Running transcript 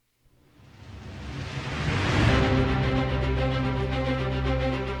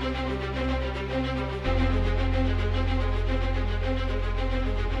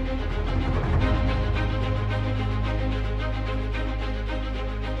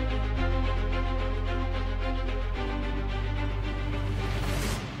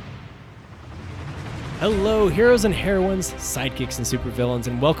Hello, heroes and heroines, sidekicks and supervillains,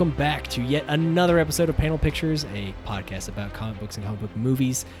 and welcome back to yet another episode of Panel Pictures, a podcast about comic books and comic book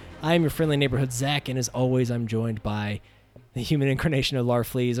movies. I am your friendly neighborhood Zach, and as always, I'm joined by the human incarnation of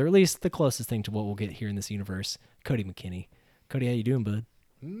Larfleeze, or at least the closest thing to what we'll get here in this universe, Cody McKinney. Cody, how you doing, bud?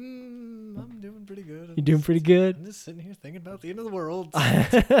 I'm doing pretty good. You doing pretty good? I'm just sitting here thinking about the end of the world.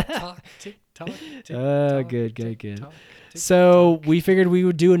 Tick-tock, tick-tock, tick-tock, Good. tick-tock, So tick-tock. we figured we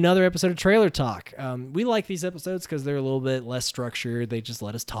would do another episode of Trailer Talk. We like these episodes because they're a little bit less structured. They just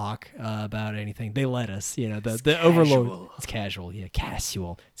let us talk about anything. They let us, the overlord. It's casual. Yeah,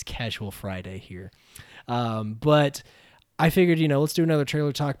 casual. It's casual Friday here. But I figured, let's do another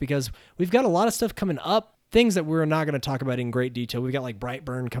Trailer Talk because we've got a lot of stuff coming up. Things that we're not going to talk about in great detail. We've got like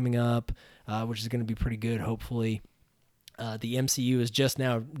Brightburn coming up, which is going to be pretty good, hopefully. The MCU is just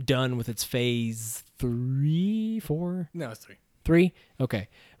now done with its phase 3, 4? No, it's 3. 3? Okay.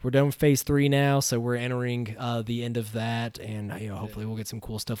 We're done with phase 3 now, so we're entering the end of that, and hopefully we'll get some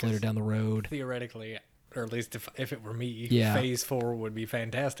cool stuff later down the road. Theoretically, or at least if it were me, Yeah. phase 4 would be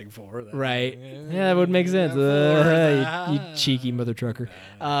Fantastic Four. Right. Yeah, that would make sense. You cheeky mother trucker.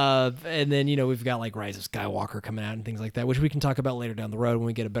 And then, we've got like Rise of Skywalker coming out and things like that, which we can talk about later down the road when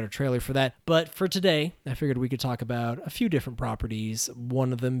we get a better trailer for that. But for today, I figured we could talk about a few different properties,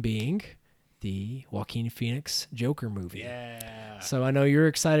 one of them being the Joaquin Phoenix Joker movie. Yeah. So I know you're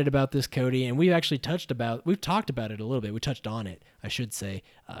excited about this, Cody, and we've actually talked about it a little bit. We touched on it, I should say,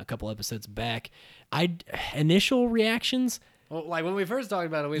 a couple episodes back. Initial reactions. Well, like when we first talked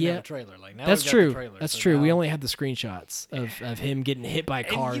about it, we didn't have a trailer. Like now That's we've got true. the trailer, That's so true. now- We only had the screenshots of him getting hit by a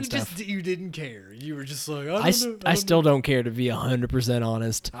car and stuff. You didn't care. You were just like, I still don't care, to be 100%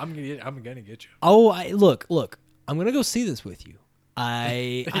 honest. I'm gonna get you. Oh, look. I'm gonna go see this with you.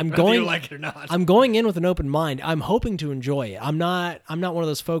 I'm Whether going you like it or not. I'm going in with an open mind. I'm hoping to enjoy it. I'm not one of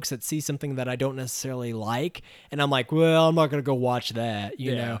those folks that see something that I don't necessarily like and I'm like, well, I'm not going to go watch that,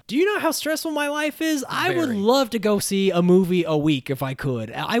 you know. Do you know how stressful my life is? I would love to go see a movie a week if I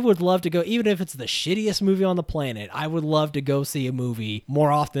could. I would love to go, even if it's the shittiest movie on the planet. I would love to go see a movie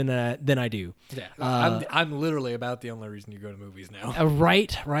more often than I do. Yeah. I'm literally about the only reason you go to movies now.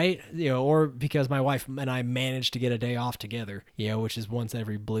 Right. Or because my wife and I managed to get a day off together, which is once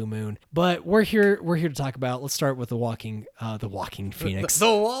every blue moon. But we're here to talk about. Let's start with the Walking Phoenix. The Walking Phoenix.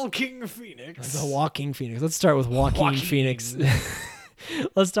 The Walking Phoenix. Let's start with Joaquin Phoenix.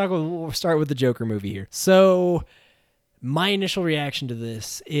 Let's start with the Joker movie here. So, my initial reaction to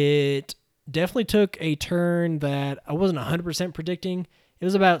this, it definitely took a turn that I wasn't 100% predicting. It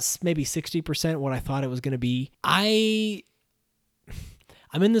was about maybe 60% what I thought it was going to be. I'm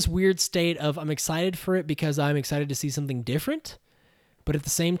in this weird state of I'm excited for it because I'm excited to see something different. But at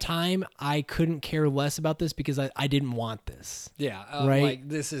the same time, I couldn't care less about this because I didn't want this. Yeah, right? Like,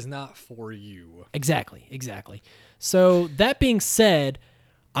 this is not for you. Exactly. So that being said,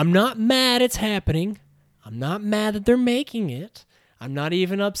 I'm not mad it's happening. I'm not mad that they're making it. I'm not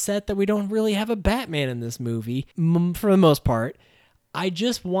even upset that we don't really have a Batman in this movie, for the most part. I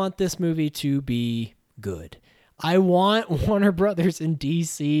just want this movie to be good. I want Warner Brothers and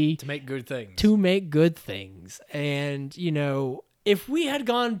DC To make good things. And, if we had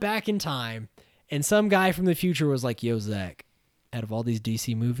gone back in time and some guy from the future was like, yo, Zach, out of all these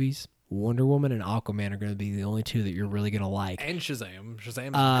DC movies, Wonder Woman and Aquaman are going to be the only two that you're really going to like. And Shazam.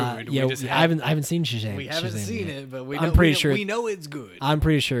 Shazam's good. Yeah, I haven't seen Shazam. We haven't seen yet. it, but we know it's good. I'm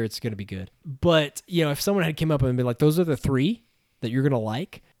pretty sure it's going to be good. But, if someone had come up and been like, those are the three that you're going to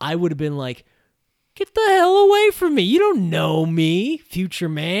like, I would have been like, get the hell away from me. You don't know me, future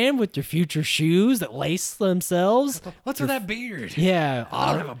man with your future shoes that lace themselves. What's with that beard? Yeah.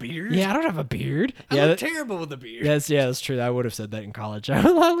 I don't have a beard. Yeah, I don't have a beard. I look terrible with a beard. That's true. I would have said that in college. I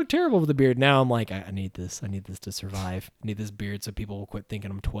look terrible with a beard. Now I'm like, I need this. I need this to survive. I need this beard so people will quit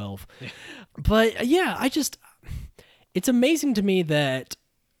thinking I'm 12. But yeah, it's amazing to me that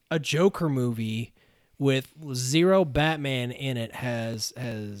a Joker movie with zero Batman in it has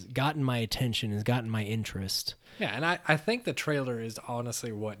gotten my attention, has gotten my interest. Yeah, and I think the trailer is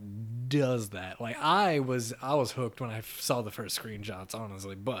honestly what does that. Like I was hooked when I saw the first screenshots,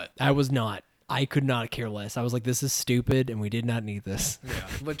 honestly, but I was not. I could not care less. I was like, this is stupid and we did not need this. Yeah.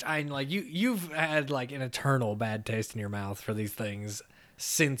 Which you've had like an eternal bad taste in your mouth for these things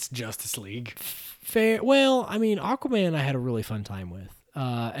since Justice League. Fair. Well, Aquaman I had a really fun time with.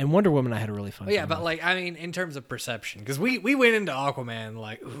 And Wonder Woman I had a really fun time. Yeah, but in terms of perception, because we went into Aquaman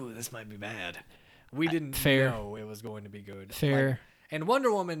like, ooh, this might be bad. We didn't know it was going to be good. Fair. And Wonder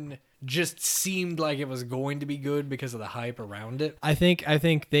Woman just seemed like it was going to be good because of the hype around it. I think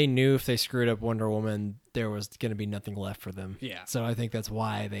they knew if they screwed up Wonder Woman, there was going to be nothing left for them. Yeah. So I think that's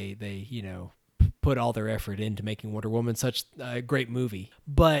why they put all their effort into making Wonder Woman such a great movie.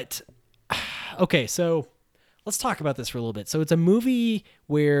 But okay, so let's talk about this for a little bit. So it's a movie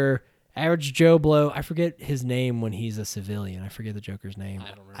where average Joe Blow, I forget his name when he's a civilian. I forget the Joker's name.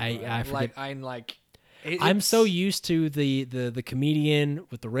 I don't remember. I forget. I'm I'm so used to the comedian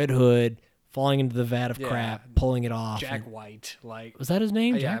with the red hood falling into the vat of crap, pulling it off. Jack White, like, was that his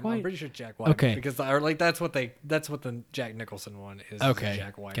name? yeah, Jack White? I'm pretty sure Jack White. Okay. Because that's what the Jack Nicholson one is. Okay.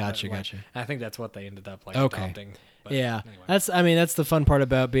 Jack White. Gotcha, But, like, gotcha. I think that's what they ended up Okay. adopting. But Yeah, anyway. that's the fun part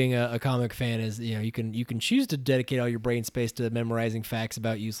about being a comic fan is you can choose to dedicate all your brain space to memorizing facts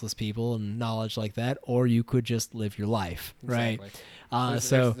about useless people and knowledge like that, or you could just live your life, right? Exactly.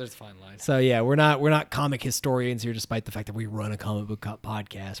 There's a fine line. So yeah, we're not comic historians here, despite the fact that we run a comic book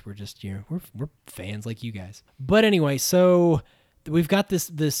podcast. We're just we're fans like you guys. But anyway, so we've got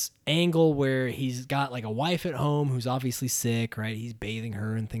this angle where he's got like a wife at home who's obviously sick, right? He's bathing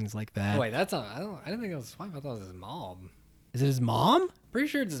her and things like that. Wait, that's not. I didn't think it was his wife. I thought it was his mom. Is it his mom? Pretty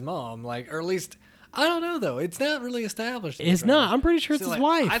sure it's his mom. Like, or at least I don't know though. It's not really established. in the It's trailer. not. I'm pretty sure it's So, his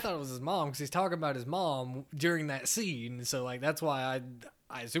like, wife. I thought it was his mom because he's talking about his mom during that scene. So like that's why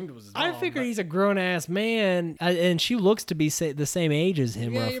I assumed it was his mom. I figure but- he's a grown ass man, and she looks to be the same age as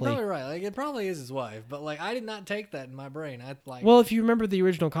him, Yeah, roughly. you're probably right. Like it probably is his wife, but like I did not take that in my brain. I like. Well, if you remember the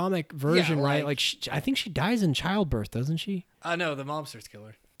original comic version, right? like- I think she dies in childbirth, doesn't she? I know the mobster's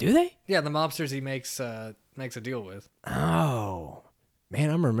killer. Do they? Yeah, the mobsters he makes a deal with. Oh, man,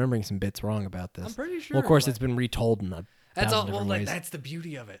 I'm remembering some bits wrong about this. I'm pretty sure. Well, of course, like, it's been retold in a that's all. thousand Well, different like, ways. that's the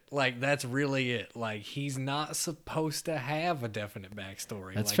beauty of it. Like that's really it. Like he's not supposed to have a definite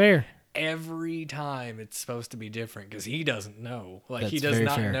backstory. That's like, fair. Every time it's supposed to be different because he doesn't know. Like he That's does very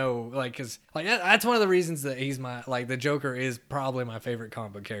not fair. know. Like because like that's one of the reasons that he's my like the Joker is probably my favorite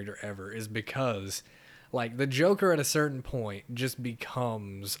comic book character ever is because like the Joker at a certain point just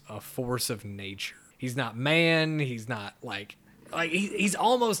becomes a force of nature. He's not man. He's not like he's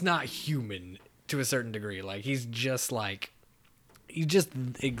almost not human to a certain degree. Like he's just like. He just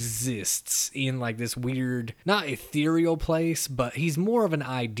exists in like this weird, not ethereal place, but he's more of an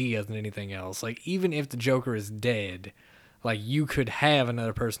idea than anything else. Like even if the Joker is dead, like you could have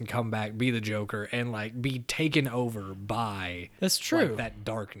another person come back, be the Joker, and like be taken over by That's true. like, that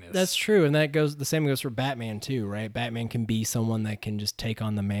darkness. That's true, and the same goes for Batman too, right? Batman can be someone that can just take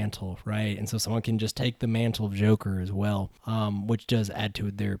on the mantle, right? And so someone can just take the mantle of Joker as well, which does add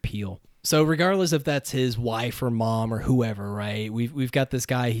to their appeal. So regardless if that's his wife or mom or whoever, right? We've got this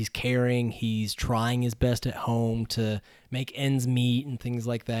guy. He's caring. He's trying his best at home to make ends meet and things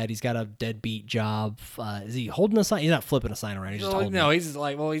like that. He's got a deadbeat job. Is he holding a sign? He's not flipping a sign around. He's just holding. No, he's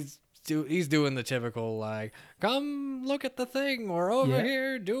like, well, he's doing the typical like, come look at the thing. We're over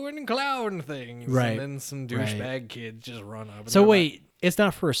here doing clown things, Right. And then some douchebag kids just run up. And So they're wait, it's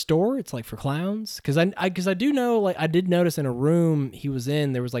not for a store. It's like for clowns. Because I do know, like I did notice in a room he was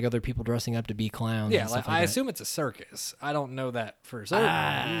in, there was like other people dressing up to be clowns. yeah, and like stuff like I that. assume it's a circus. I don't know that for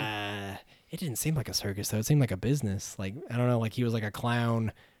certain. It didn't seem like a circus though. It seemed like a business. Like I don't know, like he was like a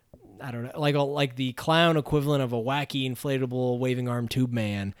clown. I don't know, like the clown equivalent of a wacky inflatable waving arm tube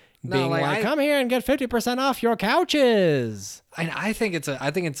man No, being like, like, I- "Come here and get 50% off your couches." And I think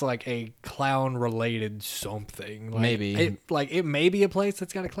it's like a clown related something. Like, Maybe. it may be a place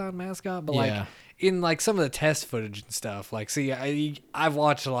that's got a clown mascot, but Yeah. like in like some of the test footage and stuff. Like, see, I've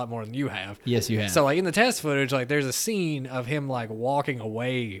watched a lot more than you have. Yes, you have. So like in the test footage, like there's a scene of him like walking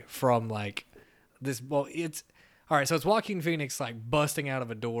away from like this. Well, it's all right. So it's Joaquin Phoenix like busting out of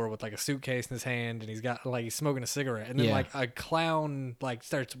a door with like a suitcase in his hand, and he's smoking a cigarette, and then Yeah. like a clown like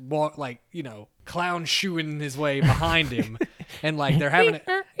starts clown shooing his way behind him, and like they're having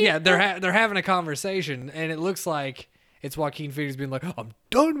they're having a conversation, and it looks like. It's Joaquin Phoenix being like, I'm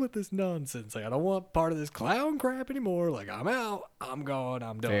done with this nonsense. Like, I don't want part of this clown crap anymore. Like, I'm out. I'm gone.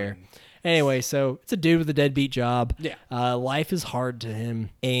 I'm done. Fair. Anyway, so it's a dude with a deadbeat job. Yeah. Life is hard to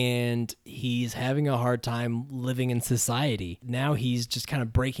him, and he's having a hard time living in society. Now he's just kind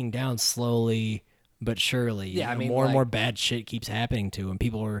of breaking down slowly but surely. Yeah, I mean, more and like- more bad shit keeps happening to him.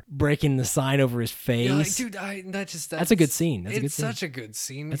 People are breaking the sign over his face. Yeah, like, dude, That's a good scene. That's a good it's scene. such a good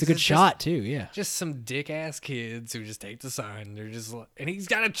scene. That's a because good it's shot too. Yeah. Just some dick ass kids who just take the sign. They're just like, and he's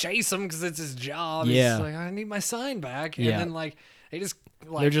got to chase them because it's his job. He's Yeah. just like, I need my sign back. And Yeah. then like they just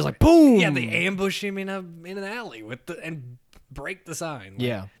like They're just like boom. yeah, they ambush him in an alley and break the sign. Like,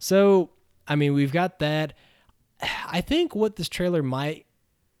 Yeah. So, I mean, we've got that. I think what this trailer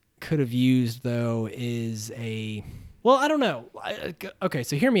could have used though is I don't know. Okay,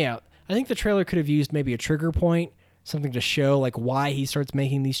 so hear me out. I think the trailer could have used maybe a trigger point, something to show like why he starts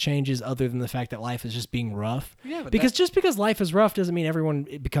making these changes other than the fact that life is just being rough. Yeah, but because just because life is rough doesn't mean everyone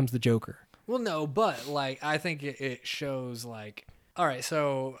becomes the Joker. Well, no, but like I think it shows like. All right,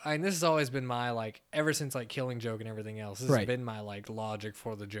 so this has always been my like ever since like Killing Joke and everything else. This has been my like logic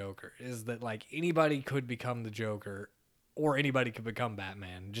for the Joker is that like anybody could become the Joker, or anybody could become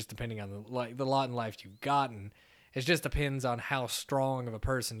Batman, just depending on the lot in life you've gotten. It just depends on how strong of a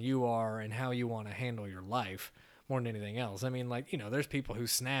person you are and how you want to handle your life more than anything else. I mean, like there's people who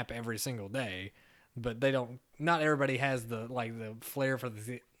snap every single day, but they don't. Not everybody has the flair for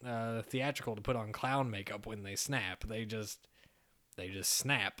the theatrical to put on clown makeup when they snap. They just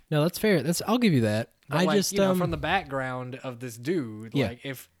snap. No, that's fair. I'll give you that. But from the background of this dude, like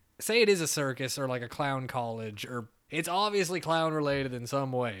if say it is a circus or like a clown college, or it's obviously clown related in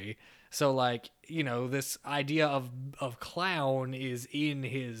some way. So like, this idea of clown is in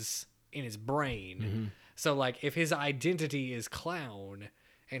his brain. Mm-hmm. So like if his identity is clown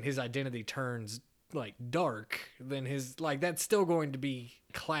and his identity turns like dark, then that's still going to be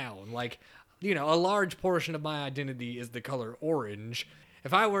clown. Like, a large portion of my identity is the color orange.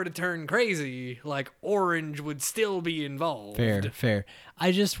 If I were to turn crazy, like orange would still be involved. Fair.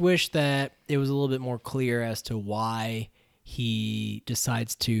 I just wish that it was a little bit more clear as to why he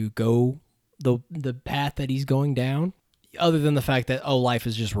decides to go the path that he's going down, other than the fact that life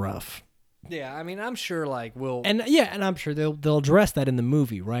is just rough. Yeah, I mean, I'm sure like we'll and I'm sure they'll address that in the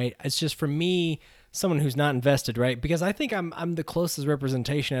movie, right? It's just for me, someone who's not invested, right? Because I think I'm the closest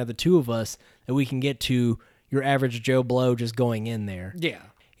representation out of the two of us that we can get to your average Joe Blow just going in there. Yeah.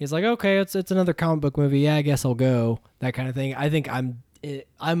 He's like, okay, it's another comic book movie. Yeah, I guess I'll go. That kind of thing. I think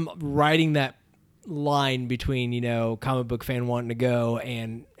I'm riding that line between comic book fan wanting to go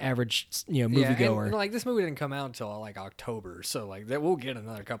and average moviegoer. And like this movie didn't come out until like October, so like that we'll get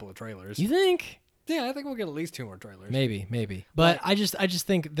another couple of trailers. You think? Yeah, I think we'll get at least 2 more trailers. Maybe. But I just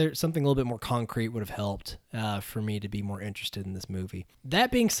think there's something a little bit more concrete would have helped for me to be more interested in this movie.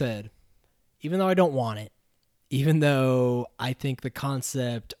 That being said, even though I don't want it, even though I think the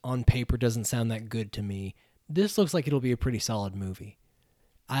concept on paper doesn't sound that good to me, this looks like it'll be a pretty solid movie.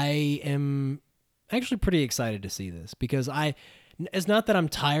 I am actually pretty excited to see this because it's not that I'm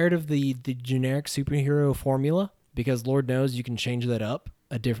tired of the generic superhero formula, because Lord knows you can change that up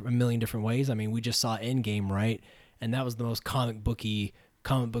a million different ways. I mean, we just saw Endgame, right? And that was the most comic book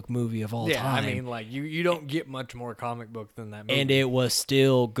movie of all time. Yeah, I mean, like you don't get much more comic book than that movie. And it was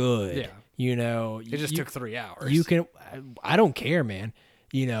still good. Yeah. It just took 3 hours. I don't care, man.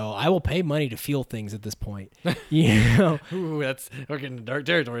 I will pay money to feel things at this point. Ooh, we're getting dark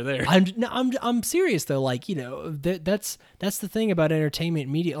territory there. I'm serious though. Like, that's the thing about entertainment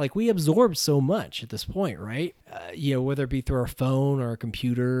media. Like, we absorb so much at this point, right? Whether it be through our phone or a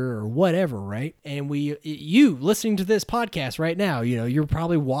computer or whatever, right? And you listening to this podcast right now, you're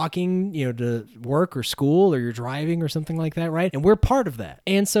probably walking, to work or school, or you're driving or something like that, right? And we're part of that.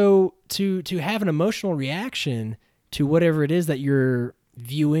 And so to have an emotional reaction to whatever it is that you're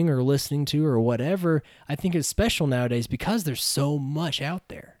viewing or listening to or whatever, I think is special nowadays because there's so much out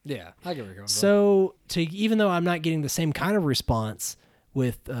there. Yeah, I get where you're going. So even though I'm not getting the same kind of response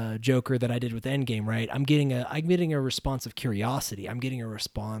with Joker that I did with Endgame, right? I'm getting a response of curiosity. I'm getting a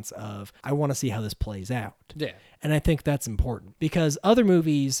response of I want to see how this plays out. Yeah. And I think that's important because other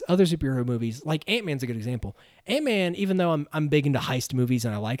superhero movies, like Ant-Man's a good example. Ant-Man, even though I'm big into heist movies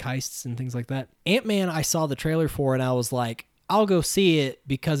and I like heists and things like that, Ant-Man, I saw the trailer for and I was like, I'll go see it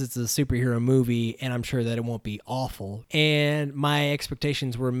because it's a superhero movie and I'm sure that it won't be awful. And my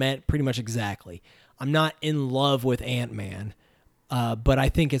expectations were met pretty much exactly. I'm not in love with Ant-Man, but I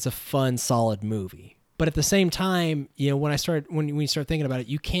think it's a fun, solid movie. But at the same time, when we start thinking about it,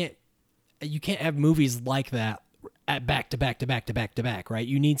 you can't have movies like that at back to back, right?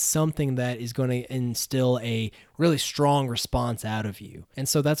 You need something that is going to instill a really strong response out of you. And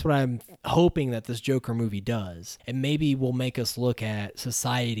so that's what I'm hoping that this Joker movie does. And maybe will make us look at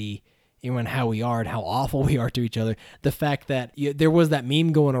society and how we are and how awful we are to each other. The fact that there was that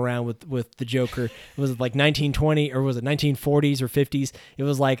meme going around with the Joker. Was it like 1920 or was it 1940s or 50s? It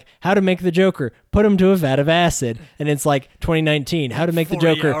was like, how to make the Joker, put him to a vat of acid. And it's like 2019, how to make the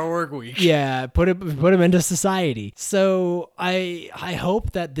Joker. 40-hour work week. Yeah, put him into society. So I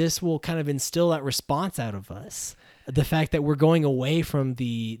hope that this will kind of instill that response out of us. The fact that we're going away from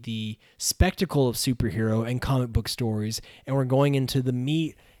the spectacle of superhero and comic book stories, and we're going into the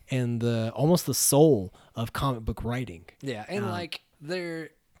meat and almost the soul of comic book writing. Yeah, and all right,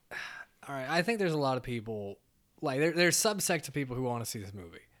 I think there's a lot of people, like there's subsects of people who want to see this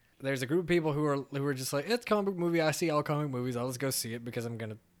movie. There's a group of people who are just like, it's a comic book movie, I see all comic movies, I'll just go see it because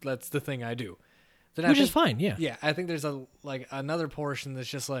that's the thing I do. then which is fine. Yeah. Yeah, I think there's another portion that's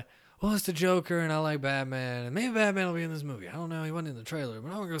just like, well, it's the Joker, and I like Batman, and maybe Batman will be in this movie. I don't know. He wasn't in the trailer, but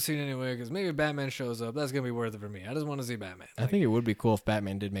I'm gonna go see it anyway because maybe Batman shows up. That's gonna be worth it for me. I just want to see Batman. I think it would be cool if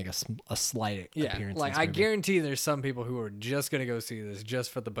Batman did make a slight appearance. Yeah, in like this I movie. guarantee there's some people who are just gonna go see this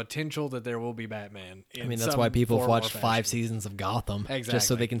just for the potential that there will be Batman. I mean, that's why people have watched 5 seasons of Gotham, just so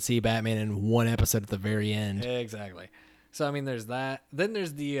Exactly. they can see Batman in one episode at the very end. Exactly. So I mean, there's that. Then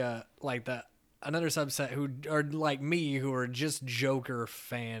there's the another subset who are like me, who are just Joker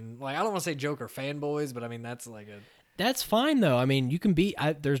fan. Like, I don't want to say Joker fanboys, but I mean that's like a. That's fine though. I mean, you can be.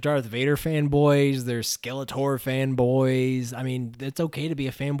 There's Darth Vader fanboys. There's Skeletor fanboys. I mean, it's okay to be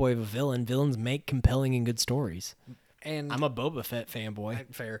a fanboy of a villain. Villains make compelling and good stories. And I'm a Boba Fett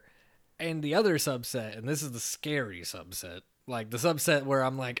fanboy. fair. And the other subset, and this is the scary subset, like the subset where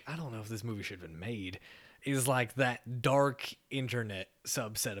I'm like, I don't know if this movie should have been made, is like that dark internet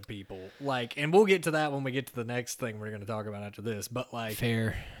subset of people. Like, and we'll get to that when we get to the next thing we're going to talk about after this. But like,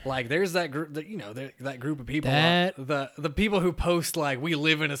 Fair. like there's that group that, that group of people, That- the people who post like "we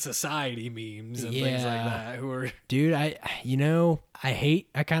live in a society" memes and things like that, who are Dude, I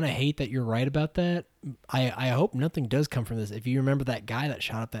kind of hate that you're right about that. I hope nothing does come from this. If you remember that guy that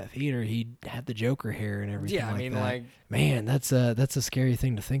shot up that theater, he had the Joker hair and everything. Yeah, I like mean, that. like- man, that's a scary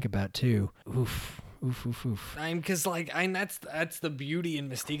thing to think about too. Oof. Oof, oof, oof. because that's the beauty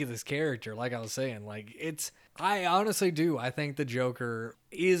and mystique of this character. Like I was saying, like I honestly do. I think the Joker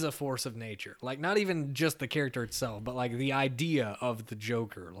is a force of nature. Like, not even just the character itself, but like the idea of the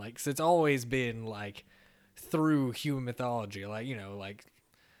Joker. Like, 'cause it's always been like through human mythology. Like, like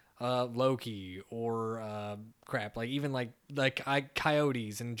Loki or like even like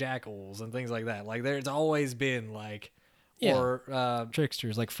coyotes and jackals and things like that. Like, there's always been like. Yeah. Or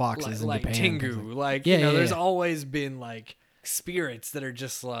Tricksters like foxes like in Japan. Tengu, like Yeah, there's yeah. always been like spirits that are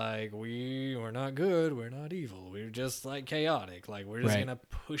just like we're not good, we're not evil, we're just like chaotic, like we're just Right. gonna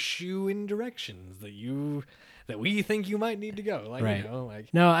push you in directions that we think you might need to go, like Right.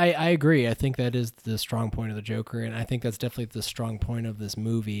 like No, I agree. I think that is the strong point of the Joker, and I think that's definitely the strong point of this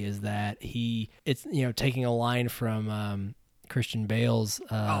movie is that it's taking a line from Christian Bale's.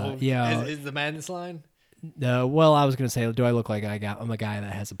 is the madness line? Well, I was gonna say, do I look like I'm a guy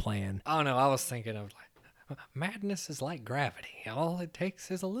that has a plan? Oh no, I was thinking of like madness is like gravity. All it takes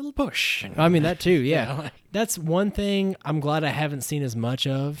is a little push. I mean that too. Yeah, Yeah, like- that's one thing I'm glad I haven't seen as much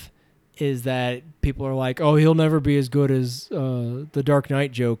of. Is that people are like, oh, he'll never be as good as the Dark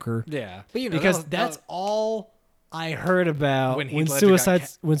Knight Joker. Yeah, but Because that's all I heard about When when Heath Ledger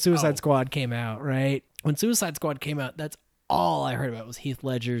Suicide Oh. Squad came out, right? When Suicide Squad came out, that's all I heard about was Heath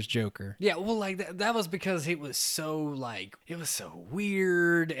Ledger's Joker. Yeah, well, like that was because it was so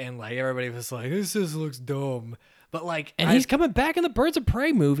weird, and like everybody was like, "This just looks dumb," but like, And he's coming back in the Birds of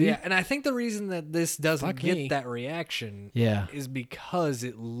Prey movie. yeah, and I think the reason that this doesn't Fuck get me. that reaction, Yeah. is because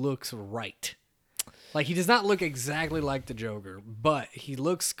it looks right. Like, he does not look exactly like the Joker, but he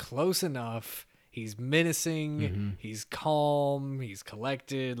looks close enough. He's menacing. He's calm. He's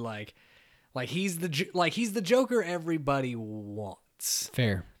collected. Like he's the Joker everybody wants.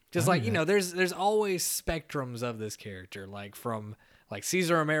 Fair. Just like, there's always spectrums of this character, like from like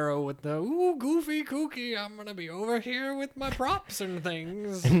Cesar Romero with the goofy kooky, I'm gonna be over here with my props and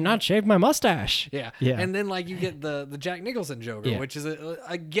things. Not shave my mustache. Yeah. Yeah. And then like you get the Jack Nicholson Joker, Yeah. which is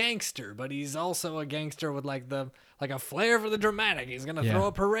a gangster, but he's also a gangster with like a flair for the dramatic. He's gonna Yeah. throw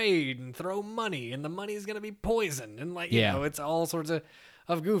a parade and throw money, and the money's gonna be poison, and like Yeah. it's all sorts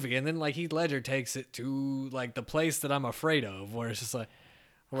of goofy. And then like Heath Ledger takes it to like the place that I'm afraid of, where it's just like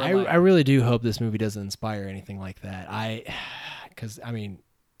I really do hope this movie doesn't inspire anything like that. Because I mean,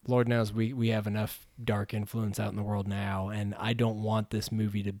 Lord knows we have enough dark influence out in the world now, and I don't want this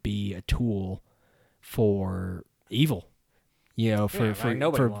movie to be a tool for evil. For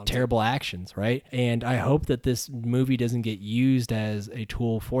nobody wants it. terrible actions, right? And I hope that this movie doesn't get used as a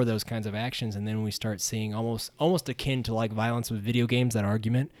tool for those kinds of actions, and then we start seeing almost akin to like violence with video games, that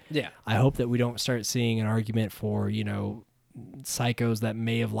argument. Yeah. I hope that we don't start seeing an argument for, psychos that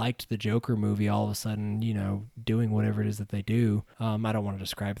may have liked the Joker movie all of a sudden, doing whatever it is that they do. I don't want to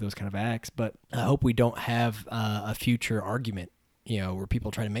describe those kind of acts, but I hope we don't have a future argument, where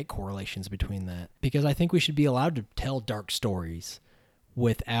people try to make correlations between that. Because I think we should be allowed to tell dark stories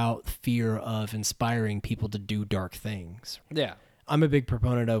without fear of inspiring people to do dark things. Yeah. I'm a big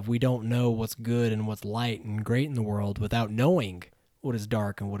proponent of we don't know what's good and what's light and great in the world without knowing what is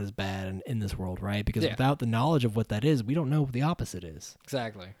dark and what is bad in this world, right? Because Yeah. without the knowledge of what that is, we don't know what the opposite is.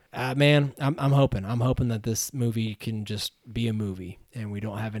 Exactly. Man, I'm hoping that this movie can just be a movie and we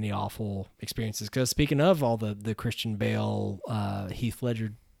don't have any awful experiences. Because speaking of all the Christian Bale, Heath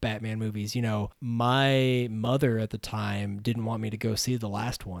Ledger Batman movies. You know, my mother at the time didn't want me to go see the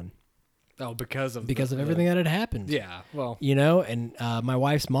last one. Oh, because of Everything that had happened. Yeah, well, you know, and my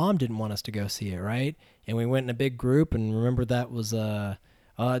wife's mom didn't want us to go see it, right? And we went in a big group, and remember that was no,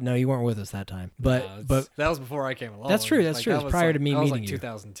 you weren't with us that time, but that was before I came along. That's true. That's true. It was prior to me meeting you.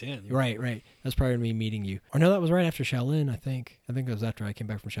 2010. Right. That's prior to me meeting you. Or no, that was right after Shaolin. I think it was after I came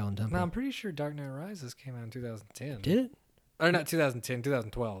back from Shaolin Temple. No, I'm pretty sure Dark Knight Rises came out in 2010. Did it? Or not 2010,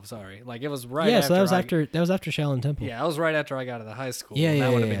 2012. Sorry, like it was right. Yeah, after so that was after Shaolin Temple. Yeah, that was right after I got out of high school. Yeah,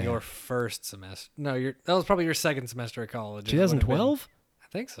 that would have been yeah. your first semester. No, that was probably your second semester of college. 2012. I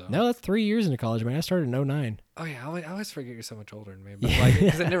think so. No, that's 3 years into college, man. I started in 2009. Oh yeah, I always forget you're so much older than me, but like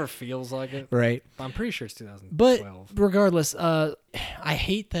because it never feels like it. Right. I'm pretty sure it's 2012. But regardless, I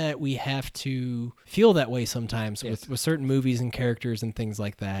hate that we have to feel that way sometimes with certain movies and characters and things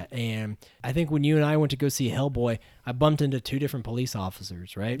like that. And I think when you and I went to go see Hellboy, I bumped into 2 different police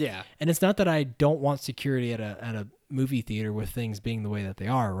officers, right? Yeah. And it's not that I don't want security at a movie theater with things being the way that they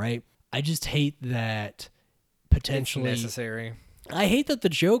are, right? I just hate that potentially it's necessary. I hate that the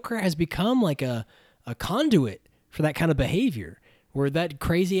Joker has become like a conduit for that kind of behavior, where that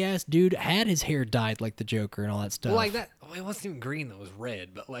crazy ass dude had his hair dyed like the Joker and all that stuff. Well, like that. Well, it wasn't even green though; it was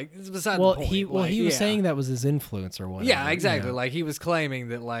red. But like, it's beside well, the point. he was saying that was his influence or whatever. Yeah, exactly. You know? Like he was claiming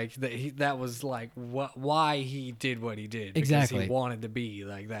that like that was like why he did what he did. Exactly. Because he wanted to be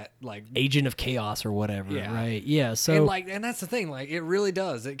like that, like agent of chaos or whatever. Yeah. Right. Yeah. So and that's the thing. Like it really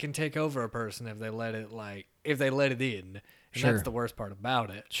does. It can take over a person if they let it in. And Sure. that's the worst part about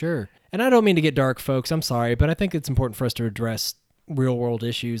it. Sure. And I don't mean to get dark, folks. I'm sorry, but I think it's important for us to address real world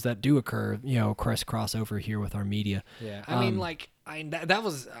issues that do occur, you know, crossover here with our media. Yeah. I mean, like, that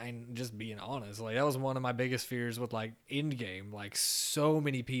was just being honest. Like, that was one of my biggest fears with, like, Endgame. Like, so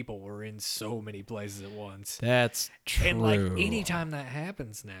many people were in so many places at once. That's true. And, like, anytime that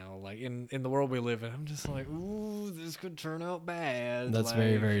happens now, like, in the world we live in, I'm just like, ooh, this could turn out bad. That's like,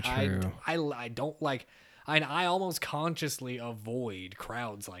 very, very true. I don't like... I almost consciously avoid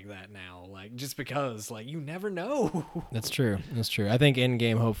crowds like that now, like just because, like you never know. That's true. I think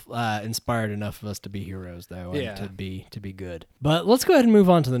Endgame inspired enough of us to be heroes, though, yeah. and to be good. But let's go ahead and move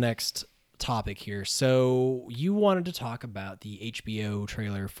on to the next topic here. So you wanted to talk about the HBO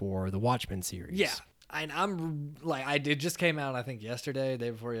trailer for the Watchmen series. Yeah, and I'm like, it just came out, I think yesterday,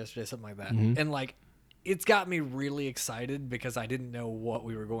 day before yesterday, something like that, and like. It's got me really excited because I didn't know what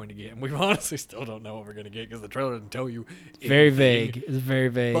we were going to get. And we honestly still don't know what we're going to get because the trailer didn't tell you anything. Very vague. It's very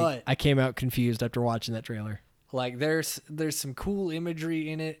vague. But I came out confused after watching that trailer. Like there's some cool imagery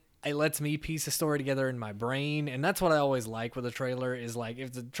in it. It lets me piece a story together in my brain. And that's what I always like with a trailer is like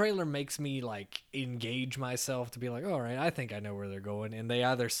if the trailer makes me like engage myself to be like, all right, I think I know where they're going. And they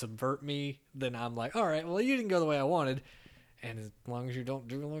either subvert me, then I'm like, all right, well, you didn't go the way I wanted. And as long as you don't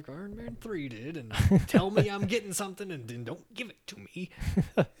do like Iron Man 3 did and tell me I'm getting something and then don't give it to me,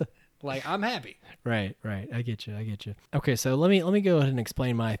 like I'm happy. Right. I get you. Okay, so let me go ahead and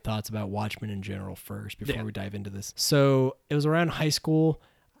explain my thoughts about Watchmen in general first before we dive into this. So it was around high school.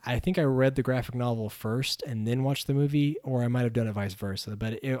 I think I read the graphic novel first and then watched the movie, or I might have done it vice versa.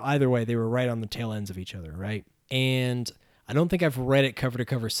 But either way, they were right on the tail ends of each other, right? And I don't think I've read it cover to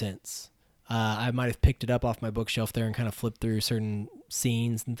cover since. I might have picked it up off my bookshelf there and kind of flipped through certain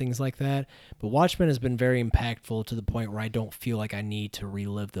scenes and things like that. But Watchmen has been very impactful to the point where I don't feel like I need to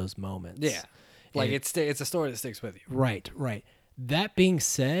relive those moments. Yeah. Like it's a story that sticks with you. Right. That being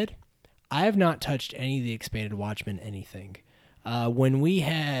said, I have not touched any of the expanded Watchmen anything. When we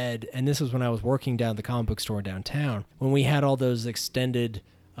had, and this was when I was working down at the comic book store downtown, when we had all those extended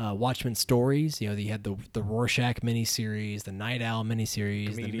Watchmen stories, you know, you had the Rorschach miniseries, the Night Owl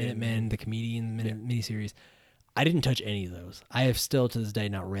miniseries, the Minutemen, the Comedian miniseries. I didn't touch any of those. I have still to this day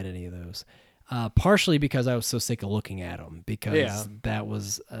not read any of those. Partially because I was so sick of looking at them, because that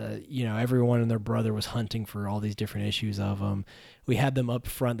was, everyone and their brother was hunting for all these different issues of them. We had them up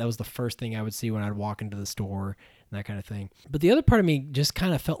front. That was the first thing I would see when I'd walk into the store and that kind of thing. But the other part of me just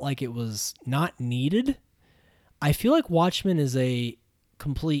kind of felt like it was not needed. I feel like Watchmen is a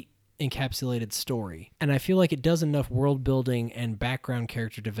complete encapsulated story, and I feel like it does enough world building and background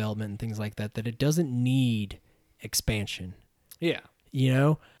character development and things like that it doesn't need expansion. Yeah. You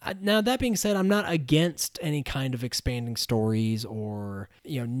know, now that being said, I'm not against any kind of expanding stories or,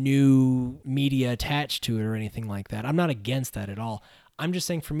 new media attached to it or anything like that. I'm not against that at all. I'm just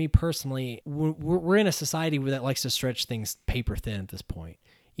saying, for me personally, we're in a society that likes to stretch things paper thin at this point.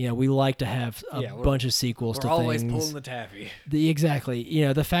 We like to have a bunch of sequels to things. We're always pulling the taffy.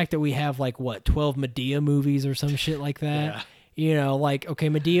 Exactly. The fact that we have 12 Medea movies or some shit like that. Yeah. You know, like, okay,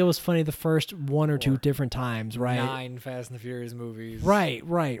 Medea was funny the first one or two different times, right? 9 Fast and the Furious movies. Right.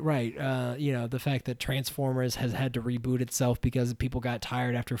 You know, the fact that Transformers has had to reboot itself because people got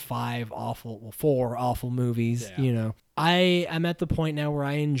tired after 4 awful movies. Yeah. You know, I am at the point now where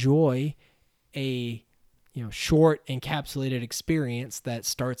I enjoy a, you know, short encapsulated experience that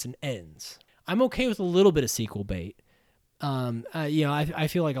starts and ends. I'm okay with a little bit of sequel bait. You know, I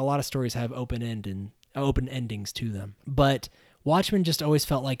feel like a lot of stories have open endings to them, but Watchmen just always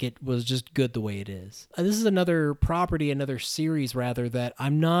felt like it was just good the way it is. This is another series rather, that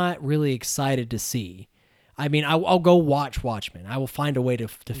I'm not really excited to see. I mean, I'll go watch Watchmen. I will find a way to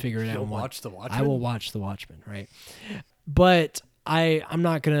figure it out. You'll watch The Watchmen? I will watch The Watchmen, right? But I'm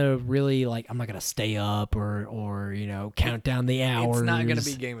not gonna really I'm not gonna stay up or you know, count down the hours. It's not gonna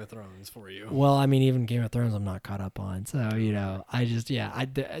be Game of Thrones for you. Well, I mean, even Game of Thrones I'm not caught up on, so you know,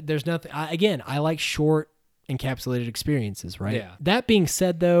 there's nothing. I like short encapsulated experiences, right? Yeah. That being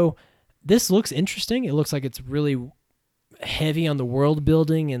said, though, this looks interesting. It looks like it's really heavy on the world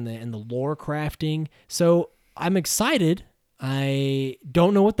building and the lore crafting. So I'm excited. I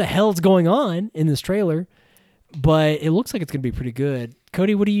don't know what the hell's going on in this trailer, but it looks like it's gonna be pretty good.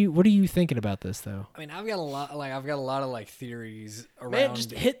 Cody, what are you thinking about this though? I mean, I've got a lot of theories around. Man,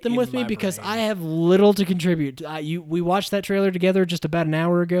 just hit them in with me my because brain. I have little to contribute. We watched that trailer together just about an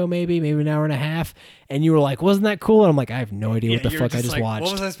hour ago, maybe an hour and a half, and you were like, "Wasn't that cool?" And I'm like, "I have no idea what the you're fuck I just like, watched."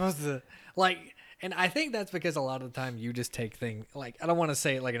 What was I supposed to like? And I think that's because a lot of the time you just take things like, I don't want to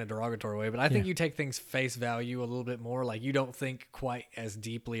say it like in a derogatory way, but I think you take things face value a little bit more. Like, you don't think quite as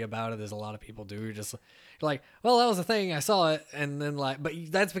deeply about it as a lot of people do. You're just like, well, that was a thing, I saw it, and then but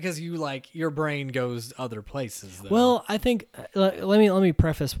that's because you your brain goes other places. Though. Well, I think let me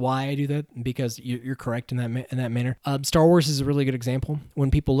preface why I do that, because you're correct in that manner. Star Wars is a really good example. When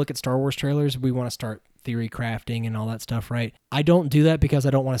people look at Star Wars trailers, we want to start theory crafting and all that stuff, right? I don't do that because I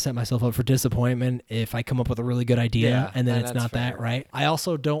don't want to set myself up for disappointment if I come up with a really good idea and then it's not that, right? I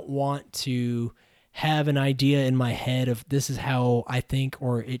also don't want to have an idea in my head of this is how I think,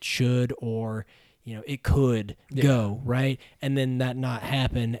 or it should, or you know, it could go, right? And then that not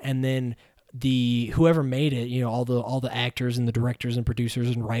happen, and then whoever made it, you know, all the actors and the directors and producers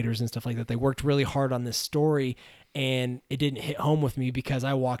and writers and stuff like that, they worked really hard on this story, and it didn't hit home with me because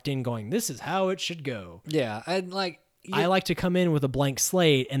I walked in going, this is how it should go. Yeah, and I like to come in with a blank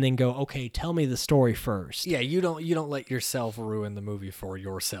slate and then go, okay, tell me the story first. Yeah, you don't let yourself ruin the movie for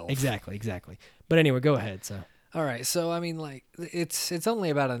yourself. Exactly. But anyway, go ahead. So. All right, so I mean, it's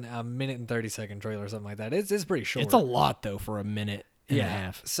only about a minute and 30-second trailer or something like that. It's pretty short. It's a lot though for a minute and a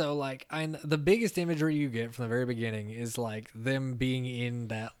half. So the biggest imagery you get from the very beginning is them being in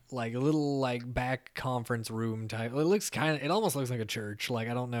that little back conference room type. It almost looks like a church. I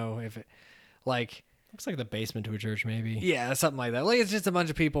don't know if it looks like the basement to a church, maybe. Yeah, something like that. It's just a bunch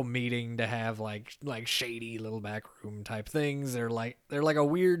of people meeting to have shady little back room type things. They're a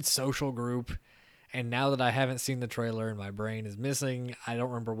weird social group. And now that I haven't seen the trailer and my brain is missing, I don't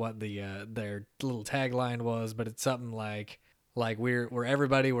remember what their little tagline was, but it's something like we're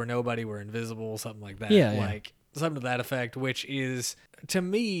everybody, we're nobody, we're invisible, something like that. Yeah. Something to that effect, which is, to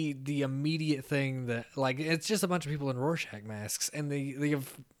me, the immediate thing that it's just a bunch of people in Rorschach masks, and the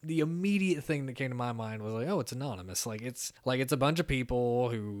immediate thing that came to my mind was oh, it's anonymous. It's a bunch of people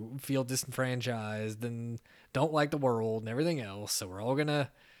who feel disenfranchised and don't like the world and everything else, so we're all gonna.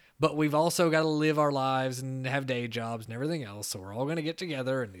 But we've also got to live our lives and have day jobs and everything else. So we're all going to get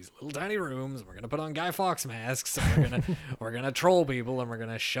together in these little tiny rooms. And we're going to put on Guy Fawkes masks. And we're gonna troll people, and we're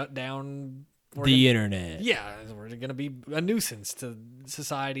going to shut down the internet. Yeah, we're going to be a nuisance to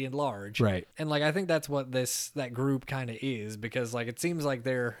society at large. Right. And I think that's what that group kind of is, because it seems like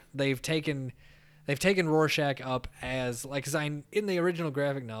they've taken Rorschach up as because in the original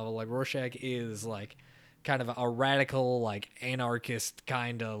graphic novel, Rorschach is kind of a radical, anarchist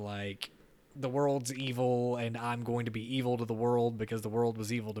kind of the world's evil and I'm going to be evil to the world because the world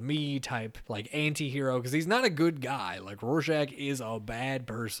was evil to me type anti-hero, because he's not a good guy. Rorschach is a bad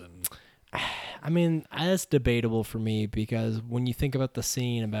person. I mean, that's debatable for me, because when you think about the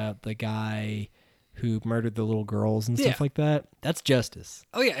scene about the guy who murdered the little girls and stuff like that, that's justice.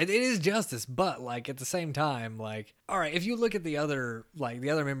 Oh yeah, it is justice, but at the same time, all right, if you look at the other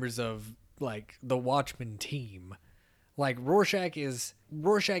members of the Watchmen team, Rorschach is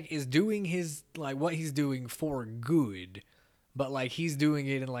doing his what he's doing for good, but he's doing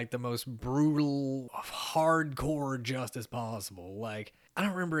it in the most brutal, hardcore justice possible. I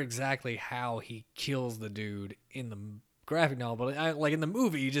don't remember exactly how he kills the dude in the graphic novel, but in the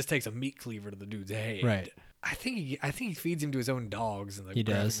movie he just takes a meat cleaver to the dude's head. Right. I think he feeds him to his own dogs in the He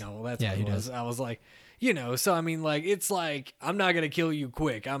graphic does. novel. That's Yeah, what he it was. does. I was like, you know, so I mean, like, it's like I'm not gonna kill you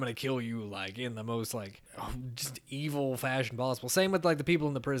quick. I'm gonna kill you like in the most like just evil fashion possible. Same with like the people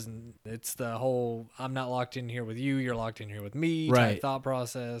in the prison. It's the whole I'm not locked in here with you. You're locked in here with me. Right. Type thought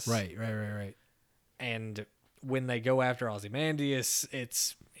process. Right. And when they go after Ozymandias,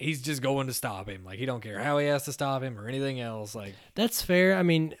 he's just going to stop him. Like he don't care how he has to stop him or anything else. Like That's fair. I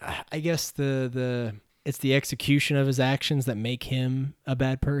mean, I guess it's the execution of his actions that make him a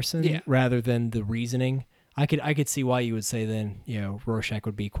bad person, Yeah. rather than the reasoning. I could see why you would say then, Rorschach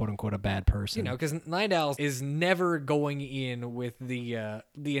would be quote unquote a bad person. you know, because Night Owl is never going in with the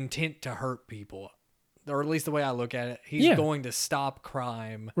intent to hurt people, or at least the way I look at it. He's going to stop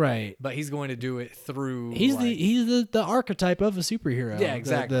crime, right? but he's going to do it through. He's like, the archetype of a superhero. Yeah,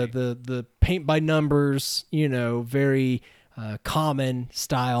 exactly. The paint by numbers, very common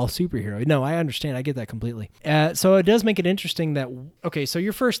style superhero. No, I understand. I get that completely. So it does make it interesting that, okay, so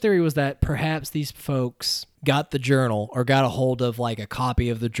your first theory was that perhaps these folks got the journal or got a hold of like a copy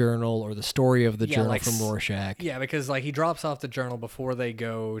of the journal or the story of the journal like from Rorschach. Yeah, because like he drops off the journal before they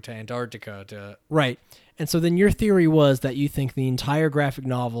go to Antarctica to. Right. And so then your theory was that you think the entire graphic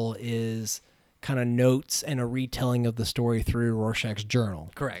novel is kind of notes and a retelling of the story through Rorschach's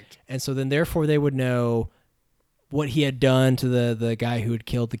journal. Correct. And so then therefore they would know what he had done to the guy who had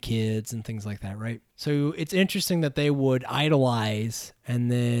killed the kids and things like that, right? So it's interesting that they would idolize and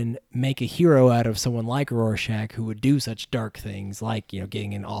then make a hero out of someone like Rorschach who would do such dark things like,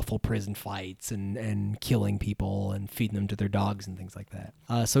 getting in awful prison fights and killing people and feeding them to their dogs and things like that.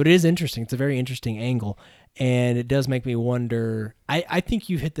 So it is interesting. It's a very interesting angle. And it does make me wonder. I think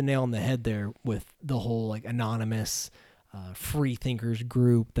you hit the nail on the head there with the whole like anonymous free thinkers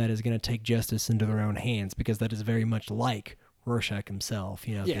group that is going to take justice into their own hands, because that is very much like Rorschach himself.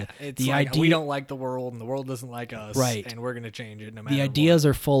 It's the like idea, we don't like the world and the world doesn't like us, right? And we're going to change it no matter. The ideas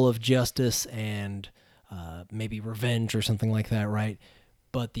are full of justice and maybe revenge or something like that, right?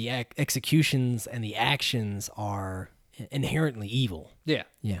 But the executions and the actions are inherently evil. Yeah,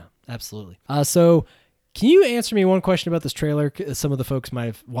 Absolutely. So can you answer me one question about this trailer? Some of the folks might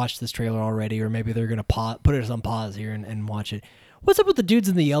have watched this trailer already, or maybe they're going to put it on pause here and watch it. What's up with the dudes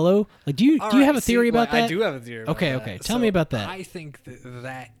in the yellow? Like, do you have a theory about that? I do have a theory about that. Okay. Tell me about that. I think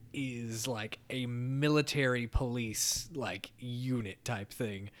that is like a military police like unit type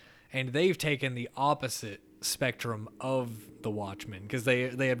thing, and they've taken the opposite spectrum of the Watchmen, because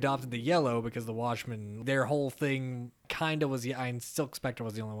they adopted the yellow because the Watchmen, their whole thing kind of was, and Silk Spectre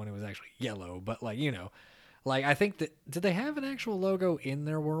was the only one who was actually yellow, but like like I think that, did they have an actual logo in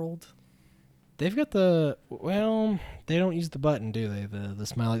their world? They've got they don't use the button, do they? The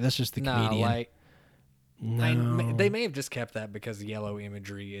smiley. That's just the comedian. No. They may have just kept that because yellow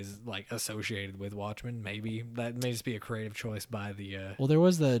imagery is like associated with Watchmen. Maybe that may just be a creative choice by the. Well, there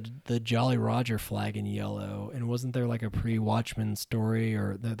was the Jolly Roger flag in yellow, and wasn't there like a pre-Watchmen story,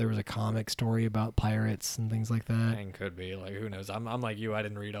 or there was a comic story about pirates and things like that? And could be, like, who knows? I'm like you. I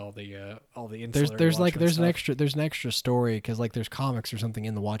didn't read all the There's Watchmen an extra story, because like there's comics or something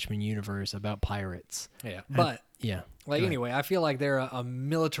in the Watchmen universe about pirates. Yeah, but yeah. like anyway, I feel like they're a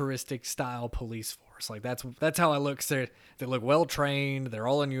militaristic style police force. Like that's how I look. They look well trained. They're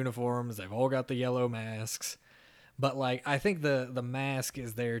all in uniforms. They've all got the yellow masks. But like I think the mask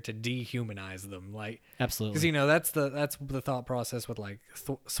is there to dehumanize them. Like absolutely, because that's the thought process with like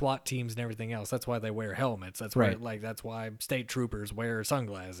SWAT teams and everything else. That's why they wear helmets. That's why that's why state troopers wear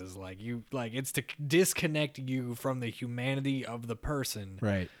sunglasses. It's to disconnect you from the humanity of the person,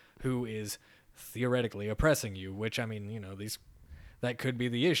 right, who is theoretically oppressing you. Which I mean, that could be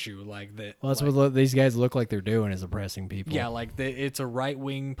the issue. Like that. Well, that's what these guys look like they're doing, is oppressing people. Yeah, like it's a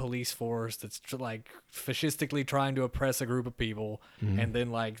right-wing police force that's like fascistically trying to oppress a group of people, and then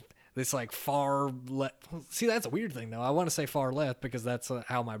like this like far left. See, that's a weird thing though. I want to say far left because that's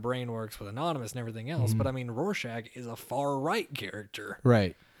how my brain works with Anonymous and everything else. But I mean, Rorschach is a far right character,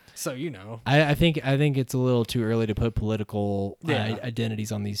 right? So I think it's a little too early to put political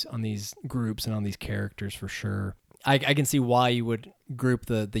identities on these groups and on these characters for sure. I can see why you would group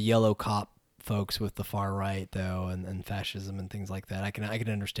the yellow cop folks with the far right though, and fascism and things like that. I can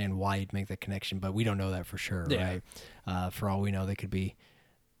understand why you'd make that connection, but we don't know that for sure, right? For all we know, they could be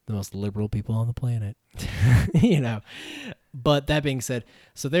the most liberal people on the planet, But that being said,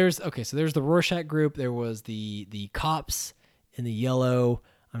 so there's the Rorschach group. There was the cops in the yellow.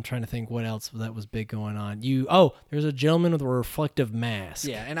 I'm trying to think what else that was big going on. There's a gentleman with a reflective mask.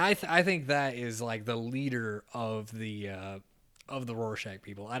 Yeah, and I think that is like the leader of the Rorschach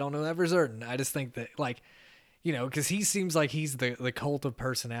people. I don't know that for certain. I just think that because he seems like he's the cult of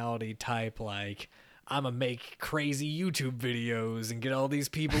personality type, like I'm gonna make crazy YouTube videos and get all these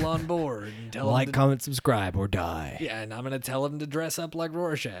people on board and tell Like, them to, comment, subscribe, or die. yeah, and I'm gonna tell them to dress up like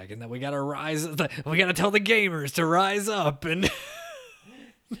Rorschach, and that we gotta we gotta tell the gamers to rise up and.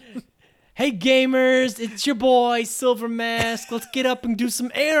 Hey gamers, it's your boy Silver Mask. Let's get up and do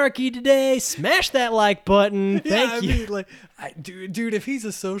some anarchy today. Smash that like button. Thank you. Mean, like, dude, if he's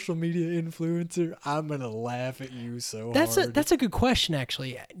a social media influencer, I'm gonna laugh at you so hard. That's a good question,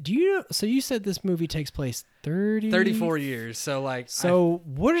 actually. Do you? So you said this movie takes place 34 years. So like,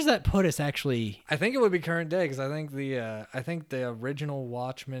 where does that put us actually? I think it would be current day because I think the original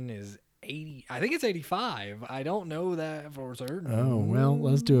Watchmen is 80. I think it's 85. I don't know that for certain. Oh well,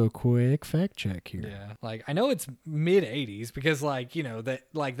 let's do a quick fact check here. Yeah, like I know it's mid 80s because like that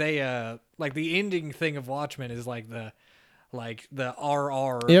like they like the ending thing of Watchmen is like the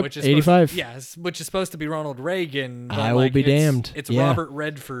RR, Yep, which is 85. Yes, which is supposed to be Ronald Reagan. But I will be damned. It's Yeah. Robert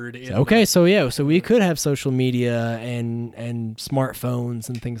Redford. Okay, so we could have social media and smartphones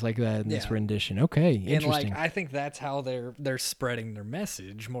and things like that in this Yeah. rendition. Okay, And interesting. like I think that's how they're spreading their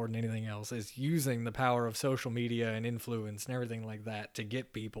message more than anything else, is using the power of social media and influence and everything like that to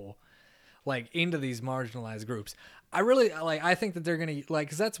get people like into these marginalized groups. I think that they're gonna like,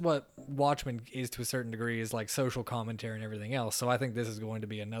 because that's what Watchmen is to a certain degree, is like social commentary and everything else. So I think this is going to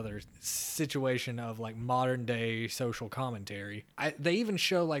be another situation of like modern day social commentary. They even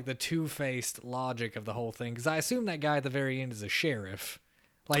show like the two-faced logic of the whole thing, because I assume that guy at the very end is a sheriff.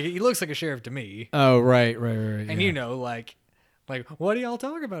 Like he looks like a sheriff to me. Oh right. And yeah. like what do y'all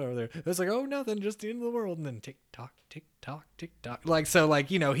talk about over there? It's like, oh, nothing, just the end of the world. And then tick tock, tick tock, tick tock. Like, so like,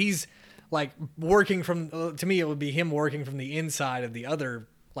 he's like working from, to me, it would be him working from the inside of the other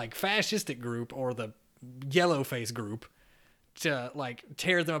like fascistic group or the yellow face group to like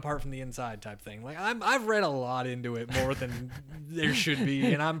tear them apart from the inside type thing. Like I've read a lot into it, more than there should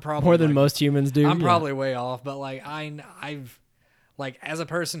be. And I'm probably more than most humans do. I'm yeah. probably way off, but like I've like, as a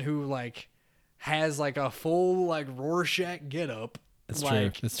person who like has like a full like Rorschach getup. That's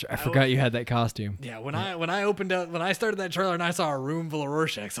like, true. That's true. I forgot you had that costume. Yeah, when I started that trailer and I saw a room full of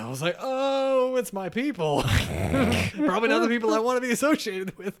Rorschachs, I was like, oh, it's my people. Probably not the people I want to be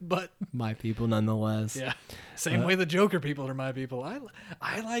associated with, but My people, nonetheless. yeah. Same way the Joker people are my people.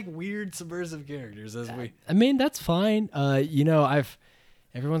 I like weird subversive characters, as we. I mean, that's fine.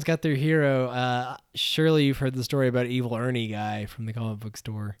 Everyone's got their hero. Surely you've heard the story about Evil Ernie guy from the comic book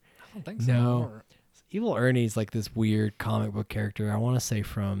store. I don't think so. No. Evil Ernie's like this weird comic book character, I want to say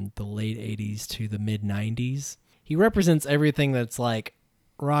from the late 80s to the mid 90s. He represents everything that's like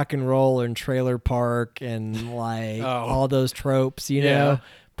rock and roll and trailer park and like all those tropes, know,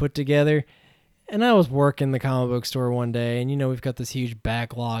 put together. And I was working the comic book store one day, and we've got this huge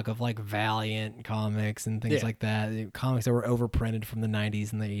backlog of like Valiant comics and things like that. Comics that were overprinted from the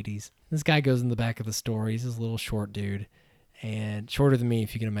 90s and the 80s. This guy goes in the back of the store. He's this little short dude, and shorter than me,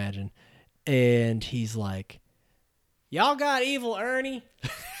 if you can imagine. And he's like, "Y'all got Evil Ernie?"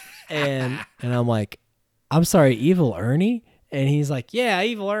 and I'm like, "I'm sorry, Evil Ernie?" And he's like, "Yeah,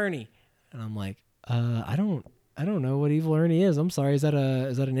 Evil Ernie." And I'm like, I don't know what Evil Ernie is. I'm sorry. Is that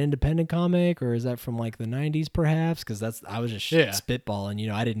an independent comic, or is that from like the 90s perhaps? Because I was just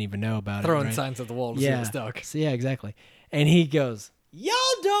spitballing. I didn't even know about Throwing it. Right? signs at the wall to see what stuck. So, yeah, exactly. And he goes, "Y'all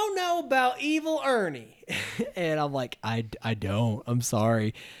don't know about Evil Ernie." And I'm like, I don't. I'm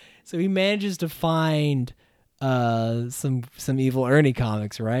sorry. So he manages to find some Evil Ernie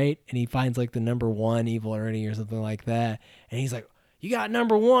comics, right? And he finds like the #1 Evil Ernie or something like that. And he's like, "You got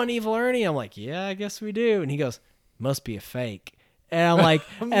 #1 Evil Ernie?" I'm like, "Yeah, I guess we do." And he goes, "Must be a fake." And I'm like,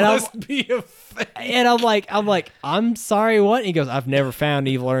 be a fake. And I'm like, "I'm sorry, what?" And he goes, "I've never found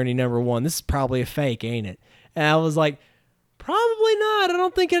Evil Ernie #1. This is probably a fake, ain't it?" And I was like, "Probably not. I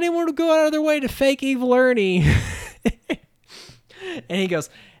don't think anyone would go out of their way to fake Evil Ernie." And he goes,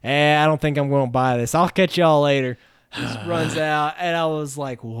 I don't think I'm going to buy this. I'll catch y'all later. Just runs out. And I was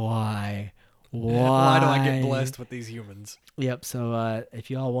like, why? Why do I get blessed with these humans? Yep. So if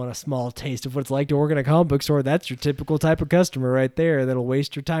y'all want a small taste of what it's like to work in a comic book store, that's your typical type of customer right there that'll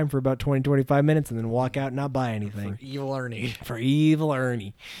waste your time for about 20-25 minutes and then walk out and not buy anything. For Evil Ernie. For Evil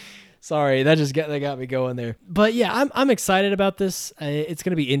Ernie. Sorry, that got me going there. But yeah, I'm excited about this. It's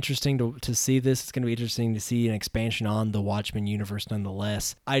going to be interesting to see this. It's going to be interesting to see an expansion on the Watchmen universe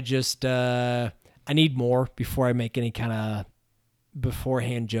nonetheless. I just I need more before I make any kind of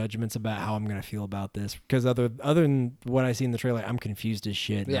beforehand judgments about how I'm going to feel about this, because other than what I see in the trailer, I'm confused as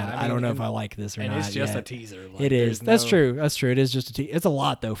shit. Yeah, I don't know if I like this or not. And it's just yet. a teaser. Like, it is. That's true. It is just a teaser. It's a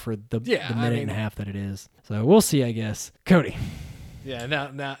lot though for the minute and a half that it is. So we'll see, I guess. Cody. Yeah,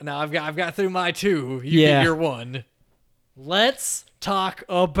 now I've got through my 2. You get your 1. let's talk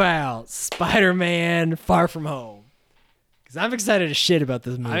about Spider-Man Far From Home. Because I'm excited as shit about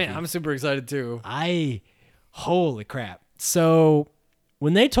this movie. I'm super excited too. Holy crap. So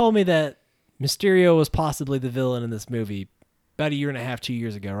when they told me that Mysterio was possibly the villain in this movie about a year and a half, 2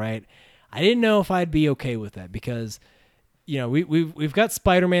 years ago, right? I didn't know if I'd be okay with that because, you know, we've got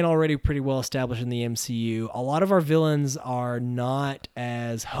Spider-Man already pretty well established in the MCU. A lot of our villains are not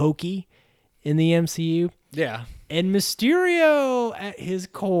as hokey in the MCU. Yeah. And Mysterio, at his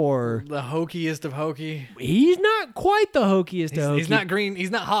core, The hokiest of hokey. he's not quite the hokiest of hokey. He's not green.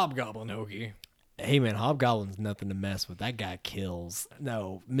 He's not Hobgoblin hokey. Hey man, Hobgoblin's nothing to mess with. That guy kills.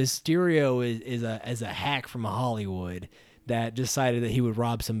 No, Mysterio is a hack from Hollywood that decided that he would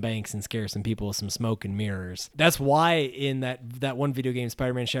rob some banks and scare some people with some smoke and mirrors. That's why in that one video game,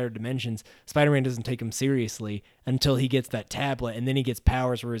 Spider-Man Shattered Dimensions, Spider-Man doesn't take him seriously until he gets that tablet, and then he gets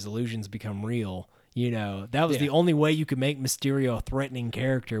powers where his illusions become real. You know, that was the only way you could make Mysterio a threatening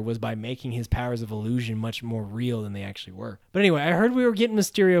character was by making his powers of illusion much more real than they actually were. But anyway, I heard we were getting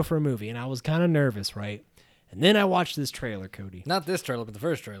Mysterio for a movie, and I was kind of nervous, right? And then I watched this trailer, Cody. Not this trailer, but the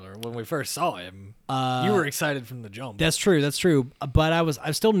first trailer. When we first saw him, you were excited from the jump. That's true. But I was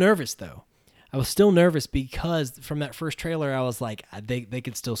still nervous, though. I was still nervous because from that first trailer, I was like, they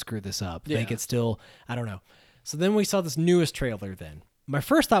could still screw this up. Yeah. They could still, I don't know. So then we saw this newest trailer then. My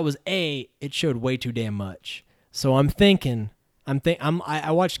first thought was it showed way too damn much. So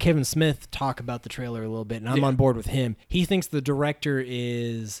I watched Kevin Smith talk about the trailer a little bit, and I'm on board with him. He thinks the director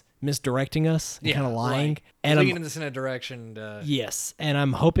is misdirecting us and kind of lying, right. and leading us in a direction. yes, and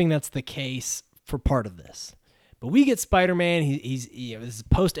I'm hoping that's the case for part of this. But we get Spider-Man. He's this is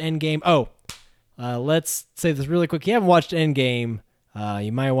post Endgame. Let's say this really quick. If you haven't watched Endgame,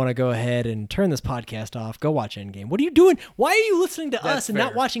 you might want to go ahead and turn this podcast off. Go watch Endgame. What are you doing? Why are you listening to us and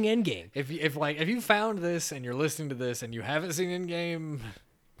not watching Endgame? If you found this and you're listening to this and you haven't seen Endgame,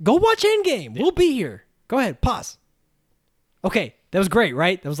 go watch Endgame. We'll be here. Go ahead. Pause. Okay, that was great,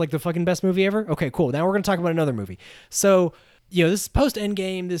 right? That was like the fucking best movie ever. Okay, cool. Now we're gonna talk about another movie. So, you know, this is post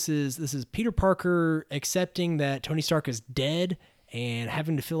Endgame. This is Peter Parker accepting that Tony Stark is dead and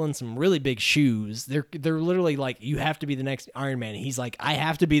having to fill in some really big shoes. They're literally like, you have to be the next Iron Man. He's like, I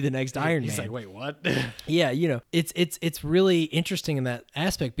have to be the next Iron Man. He's like, wait, what? Yeah, you know, it's really interesting in that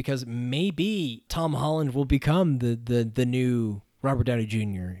aspect because maybe Tom Holland will become the new Robert Downey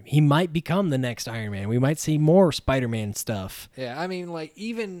Jr. He might become the next Iron Man. We might see more Spider-Man stuff. Yeah, I mean, like,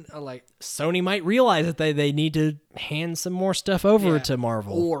 even, Sony might realize that they need to hand some more stuff over to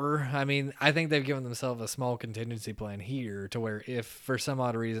Marvel. Or, I mean, I think they've given themselves a small contingency plan here to where if, for some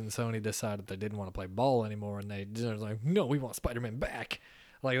odd reason, Sony decided they didn't want to play ball anymore and they're like, no, we want Spider-Man back.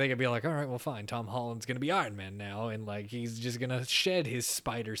 Like, they could be like, all right, well, fine, Tom Holland's going to be Iron Man now, and, like, he's just going to shed his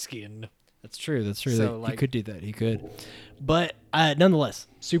spider skin. That's true. So, he could do that. He could. But nonetheless,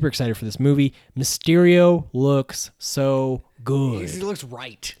 super excited for this movie. Mysterio looks so good. He looks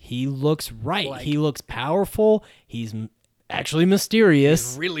right. He looks right. Like, he looks powerful. He's actually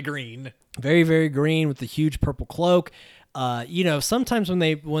mysterious. He's really green. Very, very green with the huge purple cloak. You know, sometimes when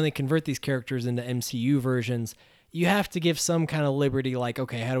they convert these characters into MCU versions, you have to give some kind of liberty, like,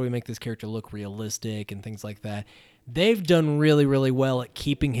 okay, how do we make this character look realistic and things like that. They've done really, really well at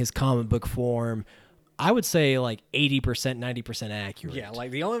keeping his comic book form, I would say, like 80%, 90% accurate. Yeah, like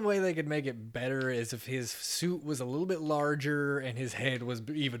the only way they could make it better is if his suit was a little bit larger and his head was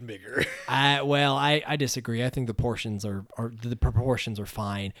even bigger. I disagree. I think the proportions are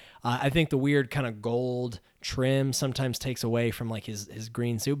fine. I think the weird kind of gold trim sometimes takes away from like his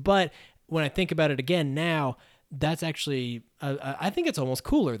green suit. But when I think about it again now, that's actually I think it's almost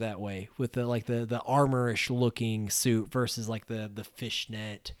cooler that way with the armorish looking suit versus like the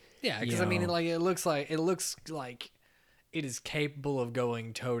fishnet. Yeah, because I mean, it looks like it is capable of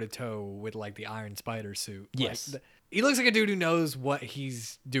going toe to toe with like the Iron Spider suit. Yes, like, he looks like a dude who knows what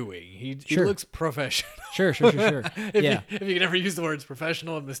he's doing. He looks professional. Sure. If you could ever use the words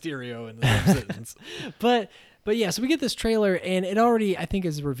professional and Mysterio in the same sentence. But yeah, so we get this trailer, and it already, I think,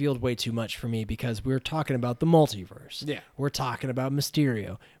 has revealed way too much for me because we're talking about the multiverse. Yeah. We're talking about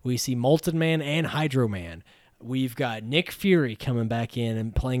Mysterio. We see Molten Man and Hydro Man. We've got Nick Fury coming back in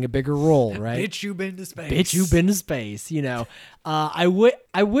and playing a bigger role, right? Bitch, you've been to space. Bitch, you've been to space. You know, I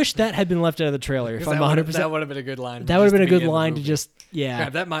wish that had been left out of the trailer. If I'm 100%, that would have been a good line. That would have been a good line to just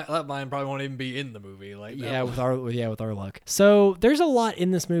Crap, that line probably won't even be in the movie. Like with our luck. So there's a lot in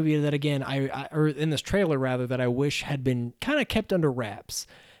this movie that again or in this trailer rather that I wish had been kind of kept under wraps.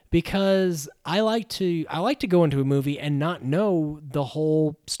 because I like to go into a movie and not know the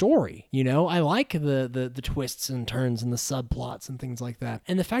whole story. You know, I like the twists and turns and the subplots and things like that.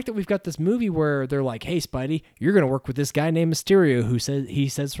 And the fact that we've got this movie where they're like, "Hey, Spidey, you're gonna work with this guy named Mysterio who says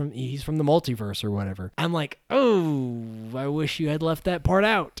he's from the multiverse or whatever." I'm like, oh, I wish you had left that part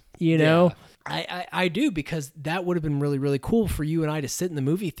out. You know. Yeah. I do, because that would have been really, really cool for you and I to sit in the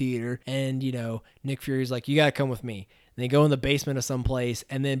movie theater and, you know, Nick Fury's like, "You got to come with me." And they go in the basement of some place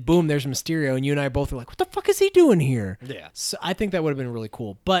and then boom, there's Mysterio. And you and I both are like, what the fuck is he doing here? Yeah. So I think that would have been really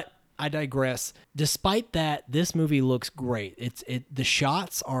cool. But I digress. Despite that, this movie looks great. The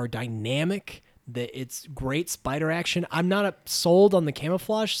shots are dynamic. It's great spider action. I'm not sold on the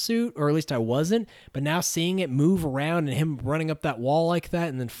camouflage suit, or at least I wasn't, but now seeing it move around and him running up that wall like that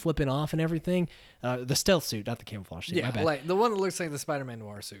and then flipping off and everything, the stealth suit, not the camouflage suit. Yeah, like the one that looks like the Spider-Man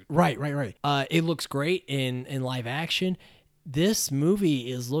noir suit. Right. It looks great in live action. This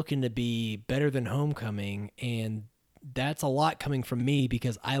movie is looking to be better than Homecoming, and that's a lot coming from me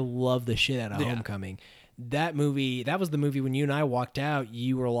because I love the shit out of Homecoming. That movie, that was the movie when you and I walked out,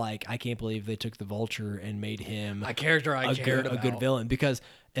 you were like, I can't believe they took the Vulture and made him a character I cared about. A good villain. Because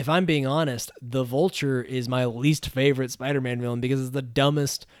if I'm being honest, the Vulture is my least favorite Spider-Man villain because it's the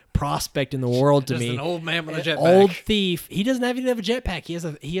dumbest prospect in the world to me. Just an old man with a jetpack. Old thief. He doesn't even have a jetpack. He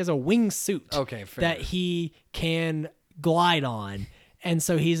has a wingsuit. Okay, fair. That he can glide on. And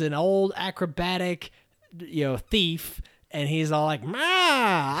so he's an old acrobatic, thief. And he's all like,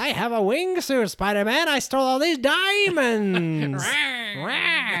 I have a wingsuit, Spider-Man. I stole all these diamonds.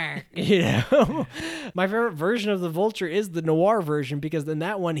 My favorite version of the Vulture is the noir version, because in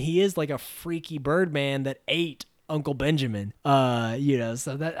that one, he is like a freaky Birdman that ate Uncle Benjamin.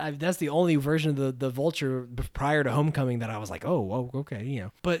 So that's the only version of the Vulture prior to Homecoming that I was like, oh, okay,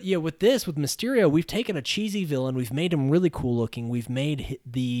 But with Mysterio, we've taken a cheesy villain, we've made him really cool looking, we've made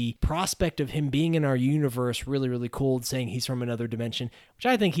the prospect of him being in our universe really, really cool, saying he's from another dimension, which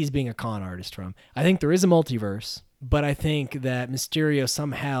I think he's being a con artist from. I think there is a multiverse, but I think that Mysterio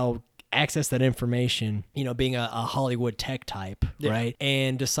somehow access that information, being a Hollywood tech type, right?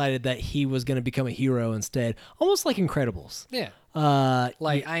 And decided that he was going to become a hero instead, almost like Incredibles. Yeah. I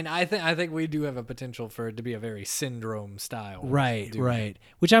think we do have a potential for it to be a very Syndrome style. Right.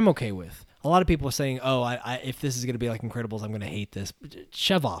 Which I'm okay with. A lot of people are saying, if this is going to be like Incredibles, I'm going to hate this.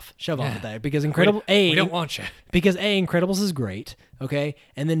 Shove off with that, because we don't want you. Because A, Incredibles is great, okay?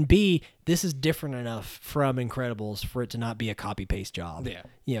 And then B, this is different enough from Incredibles for it to not be a copy-paste job.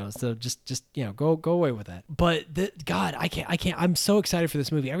 Yeah. So just go away with that. But God, I can't. I'm so excited for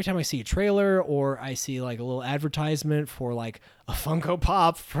this movie. Every time I see a trailer or I see like a little advertisement for like a Funko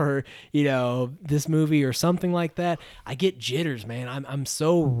Pop for, this movie or something like that, I get jitters, man. I'm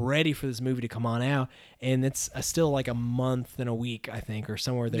so ready for this movie to come on out, and it's still like a month and a week, I think, or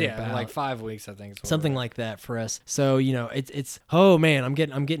somewhere there. Yeah, like 5 weeks, I think. Something like that for us. So, it's oh man, I'm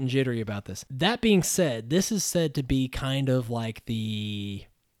getting jittery about this. That being said, this is said to be kind of like the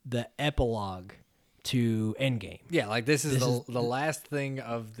epilogue to Endgame. Yeah, like this is the last thing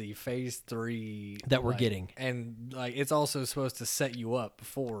of the Phase 3 that we're getting, and like it's also supposed to set you up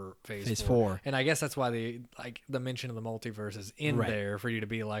for Phase 4. And I guess that's why the mention of the multiverse is in there for you to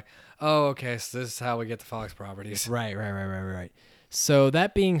be like, oh, okay, so this is how we get the Fox properties. Right. So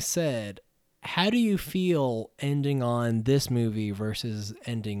that being said, how do you feel ending on this movie versus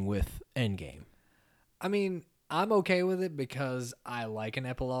ending with Endgame? I mean, I'm okay with it because I like an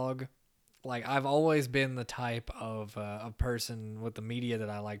epilogue. Like, I've always been the type of a person with the media that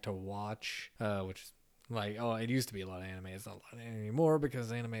I like to watch, which is like, it used to be a lot of anime. It's not a lot anymore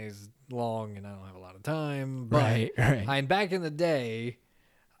because anime is long and I don't have a lot of time. But right. Back in the day,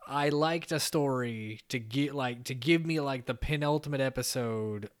 I liked a story to give me like the penultimate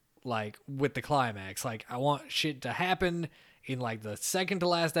episode, like with the climax. Like, I want shit to happen in like the second to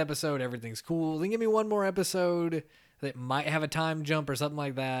last episode. Everything's cool. Then give me one more episode that might have a time jump or something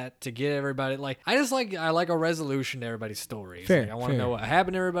like that to get everybody. Like, I like a resolution to everybody's stories. Fair, like, I want to know what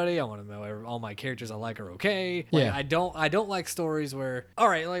happened to everybody. I want to know all my characters I like are okay. Like, yeah. I don't like stories where, all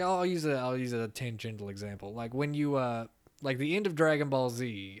right, like I'll use a tangential example. Like when you like the end of Dragon Ball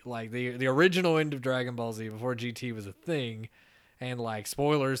Z, like the original end of Dragon Ball Z before GT was a thing, and like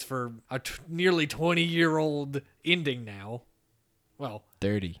spoilers for a nearly 20-year-old ending now. Well,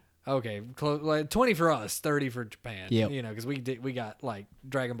 30. Okay, like 20 for us, 30 for Japan. Yep. Because we got like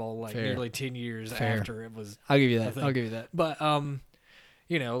Dragon Ball like nearly 10 years after it was. I'll give you that. But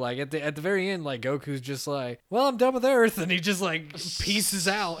like at the very end, like Goku's just like, well, I'm done with Earth, and he just like pieces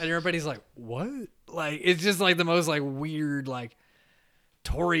out, and everybody's like, what? Like, it's just like the most like weird, like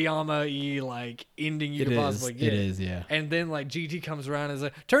Toriyama-y like ending you could possibly get. It is, yeah. And then like GT comes around and is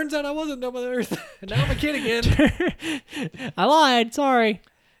like, turns out I wasn't done with Earth. Now I'm a kid again. I lied. Sorry.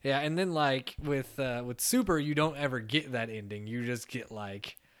 Yeah, and then like with Super, you don't ever get that ending. You just get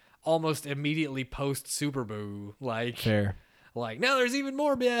like almost immediately post Super Boo, like Fair. like now there's even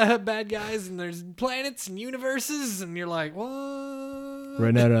more bad guys and there's planets and universes, and you're like, what?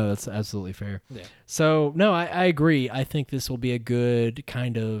 Right, no, that's absolutely fair. Yeah. So no, I agree. I think this will be a good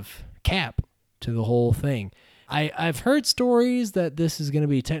kind of cap to the whole thing. I've heard stories that this is going to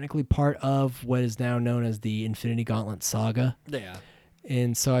be technically part of what is now known as the Infinity Gauntlet saga. Yeah.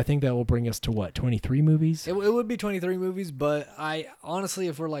 And so I think that will bring us to what, 23 movies? It would be 23 movies, but I honestly,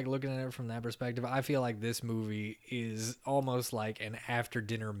 if we're like looking at it from that perspective, I feel like this movie is almost like an after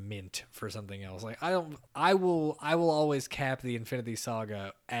dinner mint for something else. Like I will always cap the Infinity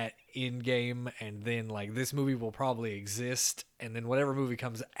Saga at Endgame, and then like this movie will probably exist, and then whatever movie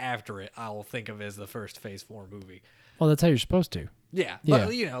comes after it, I'll think of as the first Phase 4 movie. Well, that's how you're supposed to. Yeah, Yeah.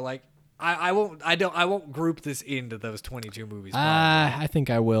 but you know, like I won't group this into those 22 movies. Probably. I think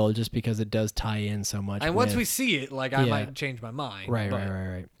I will, just because it does tie in so much. And once with- we see it, like I Yeah. might change my mind. Right.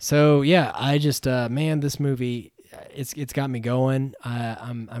 but- So yeah, I just man, this movie, it's got me going.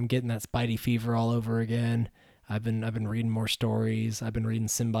 I'm getting that Spidey fever all over again. I've been reading more stories. I've been reading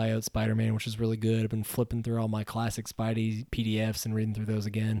Symbiote Spider-Man, which is really good. I've been flipping through all my classic Spidey PDFs and reading through those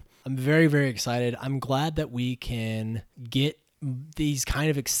again. I'm very, very excited. I'm glad that we can get these kind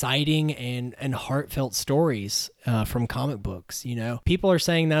of exciting and heartfelt stories from comic books. You know, people are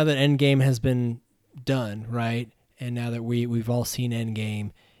saying now that Endgame has been done, right? And now that we've all seen Endgame,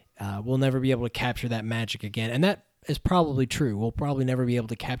 we'll never be able to capture that magic again. And that is probably true. We'll probably never be able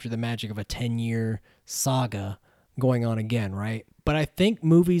to capture the magic of a 10-year saga going on again, right? But I think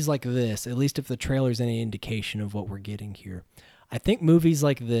movies like this, at least if the trailer's any indication of what we're getting here, I think movies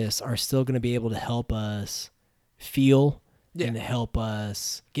like this are still going to be able to help us feel and help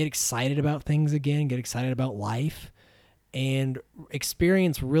us get excited about things again, get excited about life, and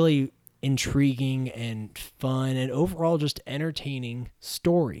experience really intriguing and fun and overall just entertaining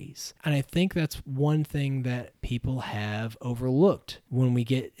stories. And I think that's one thing that people have overlooked when we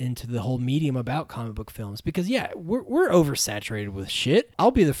get into the whole medium about comic book films, because yeah, we're oversaturated with shit.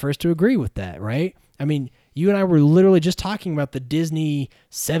 I'll be the first to agree with that, right? I mean, you and I were literally just talking about the Disney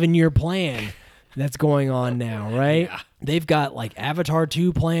 7-year plan that's going on now, right? Yeah. They've got like Avatar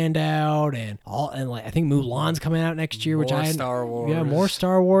 2 planned out, and like I think Mulan's coming out next year, which More Star Wars. Yeah, more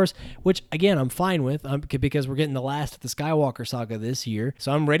Star Wars, which again I'm fine with, because we're getting the last of the Skywalker saga this year,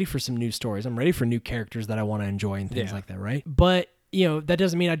 so I'm ready for some new stories. I'm ready for new characters that I want to enjoy and things like that, right? But you know, that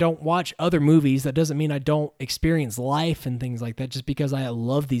doesn't mean I don't watch other movies. That doesn't mean I don't experience life and things like that. Just because I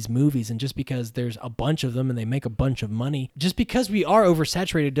love these movies and just because there's a bunch of them and they make a bunch of money, just because we are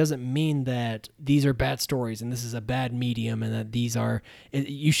oversaturated doesn't mean that these are bad stories and this is a bad medium and that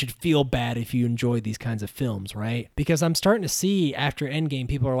you should feel bad if you enjoy these kinds of films, right? Because I'm starting to see after Endgame,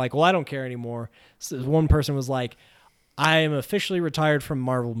 people are like, well, I don't care anymore. So one person was like, I am officially retired from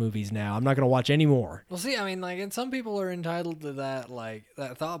Marvel movies now. I'm not going to watch any more. Well, see, I mean, like, and some people are entitled to that, like,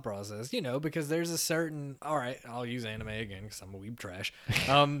 that thought process, you know, because there's a certain, all right, I'll use anime again because I'm a weeb trash.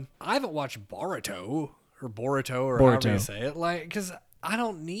 I haven't watched Boruto or however you say it, like, because I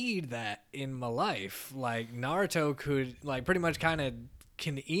don't need that in my life. Like, Naruto could, like, pretty much kind of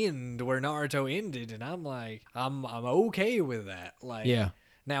can end where Naruto ended, and I'm like, I'm okay with that. Like, Yeah.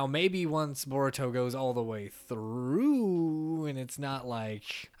 Now, maybe once Boruto goes all the way through, and it's not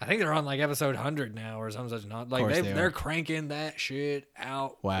like, I think they're on like episode 100 now or something such. Not like they're cranking that shit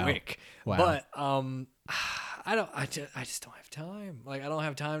out quick. Wow. But I just don't have time. Like, I don't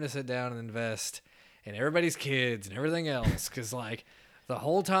have time to sit down and invest in everybody's kids and everything else, because like the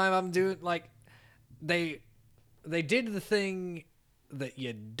whole time I'm doing, like, they did the thing that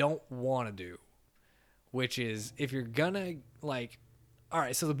you don't want to do, which is if you're gonna like. All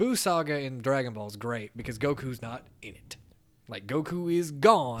right, so the Buu saga in Dragon Ball is great because Goku's not in it. Like, Goku is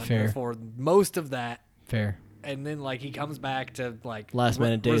gone for most of that. Fair. And then, like, he comes back to, like, Last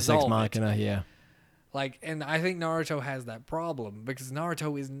minute Deus Ex Machina, yeah. Like, and I think Naruto has that problem because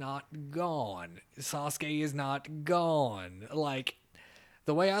Naruto is not gone. Sasuke is not gone. Like,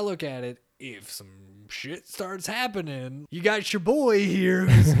 the way I look at it, if some shit starts happening, you got your boy here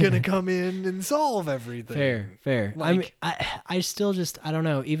who's gonna come in and solve everything. Fair. Like, I mean, I still just, I don't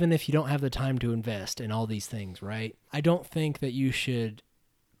know, even if you don't have the time to invest in all these things, right? I don't think that you should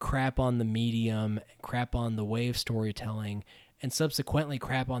crap on the medium, crap on the way of storytelling, and subsequently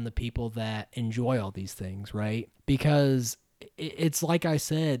crap on the people that enjoy all these things, right? Because it's like I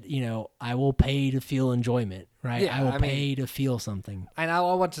said, I will pay to feel enjoyment, right? Yeah, I will I mean- pay to feel something. And I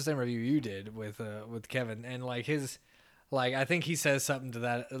watched the same review you did with Kevin, and like his, like I think he says something to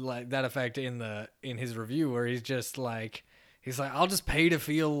that effect in his review where he's just like. He's like, I'll just pay to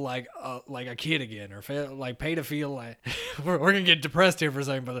feel like a kid again, or pay to feel like we're gonna get depressed here for a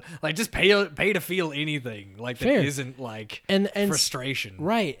second, but like just pay to feel anything like that Fair. isn't like And frustration,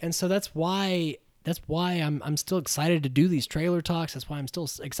 right? And so that's why I'm still excited to do these trailer talks. That's why I'm still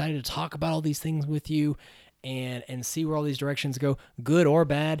excited to talk about all these things with you. And see where all these directions go, good or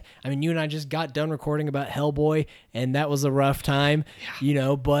bad. I mean, you and I just got done recording about Hellboy, and that was a rough time,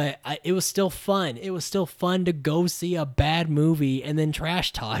 but it was still fun. It was still fun to go see a bad movie and then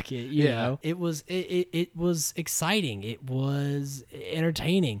trash talk it, you know? It was exciting. It was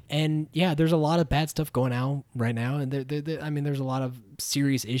entertaining. And yeah, there's a lot of bad stuff going on right now. And there's a lot of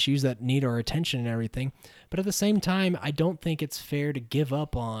serious issues that need our attention and everything. But at the same time, I don't think it's fair to give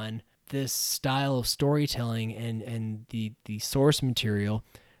up on this style of storytelling and the source material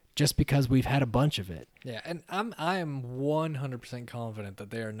just because we've had a bunch of it. Yeah, and I am 100% confident that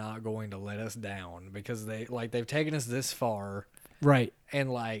they are not going to let us down because they've taken us this far. Right.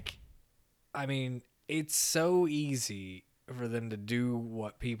 And I mean, it's so easy for them to do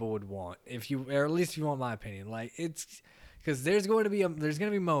what people would want. Or at least if you want my opinion, like it's because there's going to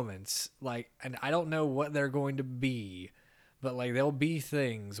be moments and I don't know what they're going to be. But, there'll be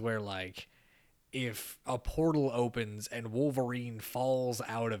things where, if a portal opens and Wolverine falls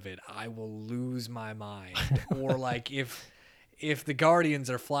out of it, I will lose my mind. Or, if the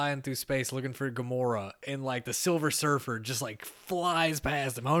Guardians are flying through space looking for Gamora and, the Silver Surfer just, flies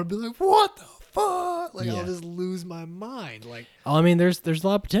past them, I'm going to be like, what the fuck? I'll just lose my mind. There's a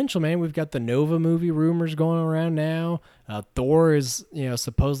lot of potential, man. We've got the Nova movie rumors going around now. Thor is,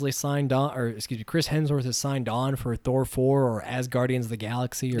 supposedly signed on, or excuse me, Chris Hemsworth is signed on for Thor 4 or as Guardians of the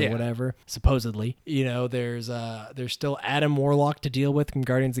Galaxy or whatever, supposedly. There's still Adam Warlock to deal with from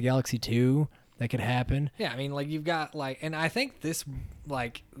Guardians of the Galaxy 2. That could happen. Yeah, I mean, you've got, and I think this,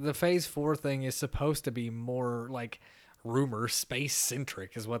 the Phase 4 thing is supposed to be more, rumor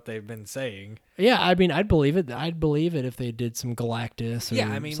space-centric is what they've been saying. Yeah, I mean, I'd believe it. I'd believe it if they did some Galactus. Or yeah,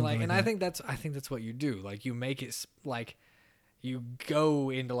 I mean, and I think that's what you do. You make it you go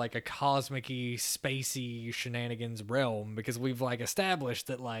into a cosmic-y, spacey shenanigans realm because we've established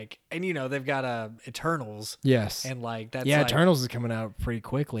that and they've got Eternals. Yes. And that's Eternals is coming out pretty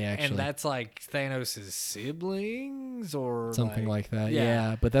quickly actually. And that's Thanos' siblings or something like that.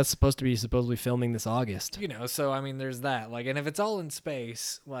 Yeah, but that's supposedly filming this August. So I mean there's that. And if it's all in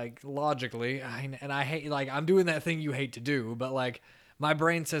space, logically, I hate I'm doing that thing you hate to do, but my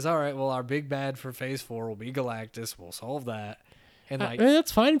brain says, all right, well, our big bad for Phase 4 will be Galactus. We'll solve that. And I mean,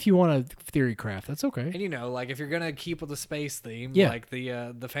 that's fine if you want to theory craft. That's okay. And if you're gonna keep with the space theme,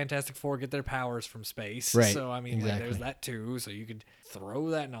 the Fantastic Four get their powers from space. Right. So I mean, exactly. there's that too. So you could throw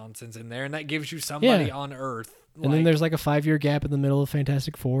that nonsense in there, and that gives you somebody on Earth. And then there's a 5-year gap in the middle of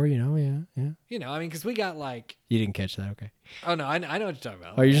Fantastic Four. Yeah. I mean, because we got You didn't catch that, okay? Oh no, I know what you're talking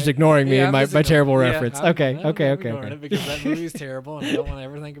about. Oh, you're just ignoring me and my terrible reference. I'm okay. It because that movie is terrible, and I don't want to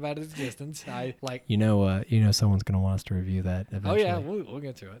ever think about its existence. Someone's gonna want us to review that eventually. Oh yeah, we'll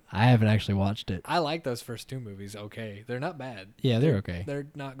get to it. I haven't actually watched it. I like those first 2 movies. Okay, they're not bad. Yeah, they're okay. They're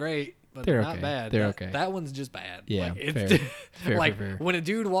not great, but They're not okay. bad. They're okay. That one's just bad. Yeah, it's fair. When a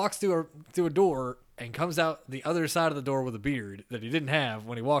dude walks through a door and comes out the other side of the door with a beard that he didn't have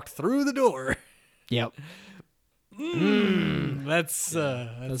when he walked through the door. Yep. That's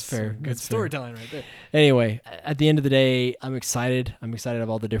fair. Good storytelling right there. Anyway, at the end of the day, I'm excited. I'm excited of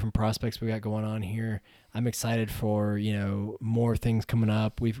all the different prospects we got going on here. I'm excited for, more things coming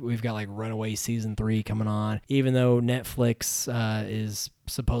up. We've got Runaway season 3 coming on. Even though Netflix is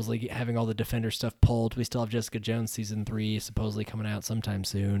supposedly having all the Defender stuff pulled, we still have Jessica Jones season 3 supposedly coming out sometime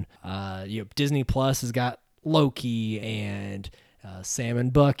soon. Disney Plus has got Loki and Sam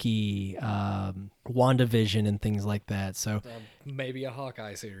and Bucky, WandaVision, and things like that. So maybe a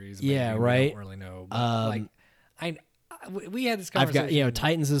Hawkeye series. Yeah, maybe. right. We don't really know. But we had this conversation. I've got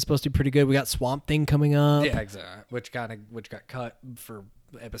Titans is supposed to be pretty good. We got Swamp Thing coming up. Yeah, exactly. Which got cut for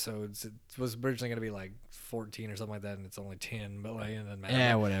episodes. It was originally going to be 14 or something like that, and it's only 10. But it doesn't matter.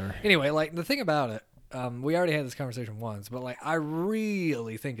 Yeah, whatever. Anyway, the thing about it, we already had this conversation once, but I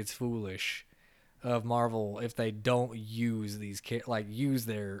really think it's foolish of Marvel if they don't use these use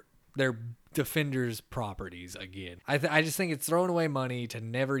their Defenders properties again. I just think it's throwing away money to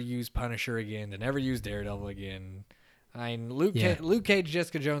never use Punisher again, to never use Daredevil again. I mean, Luke Cage,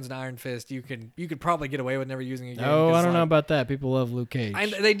 Jessica Jones, and Iron Fist. You could probably get away with never using it again. Oh, I don't know about that. People love Luke Cage.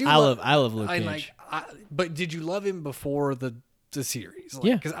 They do. I love Luke Cage. But did you love him before the series?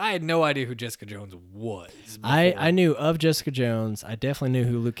 Yeah. Because I had no idea who Jessica Jones was. I knew of Jessica Jones. I definitely knew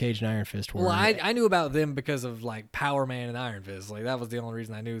who Luke Cage and Iron Fist were. Well, I knew about them because of like Power Man and Iron Fist. Like that was the only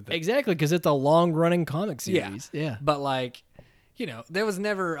reason I knew that. Exactly, because it's a long running comic series. Yeah. But like, there was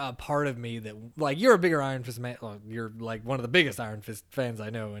never a part of me that, like, you're a bigger Iron Fist man. Well, you're like one of the biggest Iron Fist fans I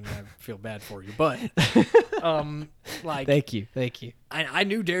know, and I feel bad for you. But, like, thank you. I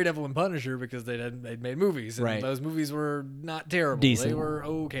knew Daredevil and Punisher because they'd made movies, and right. those movies were not terrible. Decent. They were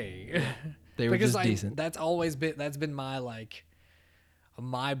okay. They were just decent. That's been my like.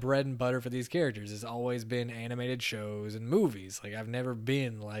 My bread and butter for these characters has always been animated shows and movies. Like I've never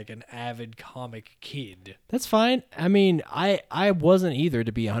been like an avid comic kid. That's fine. I mean, I wasn't either,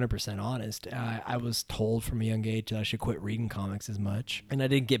 to be 100% honest. I was told from a young age that I should quit reading comics as much, and I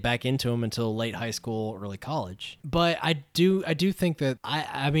didn't get back into them until late high school, early college. But I do think that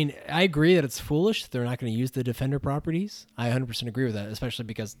I mean, I agree that it's foolish that they're not going to use the Defender properties. I 100% agree with that, especially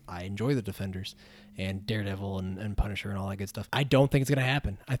because I enjoy the Defenders and Daredevil and Punisher and all that good stuff. I don't think it's going to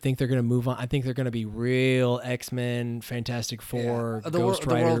happen. I think they're going to move on. I think they're going to be real X-Men, Fantastic Four, Ghost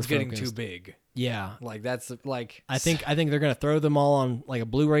Rider. The world's getting focused. too big. Yeah. Like that's like I think they're going to throw them all on like a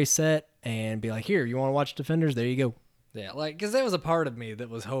Blu-ray set and be like, "Here, you want to watch Defenders? There you go." Yeah, like because there was a part of me that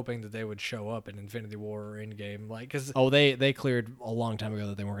was hoping that they would show up in Infinity War or Endgame, like because they cleared a long time ago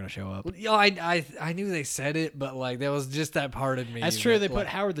that they weren't going to show up. I knew they said it, but like there was just that part of me. That's true. They put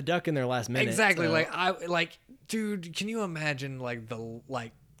Howard the Duck in there last minute. Exactly. So. Dude, can you imagine the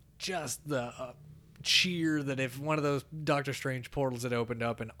cheer that if one of those Doctor Strange portals had opened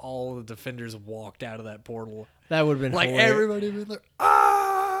up and all the Defenders walked out of that portal? That would have been like hilarious. Everybody would be like,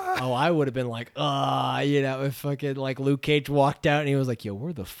 ah. Oh, I would have been like, if fucking like Luke Cage walked out and he was like, "Yo,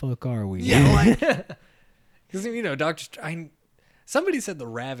 where the fuck are we?" Yeah, like, because somebody said the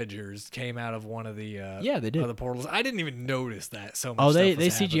Ravagers came out of one of the they did. Other portals. I didn't even notice that so much. Oh, they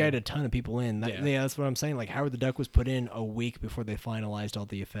CGI'd CGI'd a ton of people in. That's what I'm saying. Like Howard the Duck was put in a week before they finalized all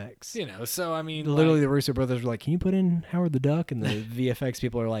the effects. So I mean, literally the Russo brothers were like, "Can you put in Howard the Duck?" And the VFX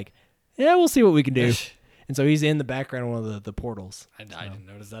people are like, "Yeah, we'll see what we can do." And so he's in the background of one of the portals. I didn't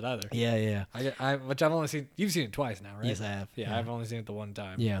notice that either. Yeah. Which I've only seen. You've seen it twice now, right? Yes, I have. Yeah, I've only seen it the one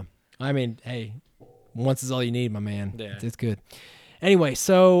time. Yeah. I mean, hey, once is all you need, my man. Yeah. It's good. Anyway,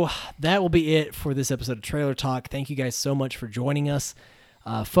 so that will be it for this episode of Trailer Talk. Thank you guys so much for joining us.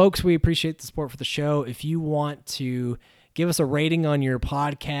 Folks, we appreciate the support for the show. If you want to give us a rating on your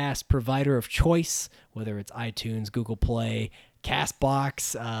podcast provider of choice, whether it's iTunes, Google Play,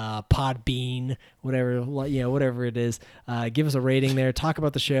 Castbox, Podbean, whatever it is, give us a rating there. Talk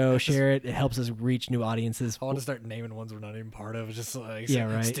about the show, share it. It helps us reach new audiences. I want to start naming ones we're not even part of. Just like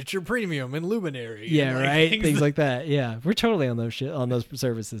right. Stitcher Premium and Luminary. Yeah, and right. Things like that. Yeah, we're totally on those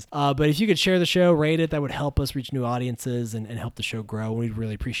services. But if you could share the show, rate it, that would help us reach new audiences and help the show grow. We'd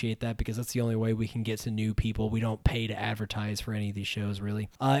really appreciate that because that's the only way we can get to new people. We don't pay to advertise for any of these shows,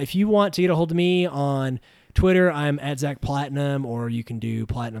 really. If you want to get a hold of me on Twitter, I'm at Zach Platinum, or you can do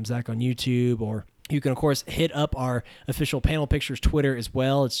Platinum Zach on YouTube, or you can, of course, hit up our official Panel Pictures Twitter as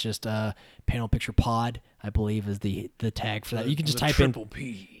well. It's just Panel Picture Pod, I believe, is the tag for that. You can just type in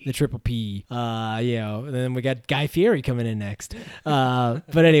the triple P. And then we got Guy Fieri coming in next. But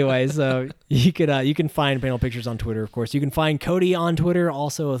anyway, so you can find Panel Pictures on Twitter, of course. You can find Cody on Twitter,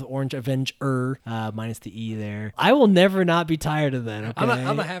 also with Orange Avenger, minus the E there. I will never not be tired of that. Okay?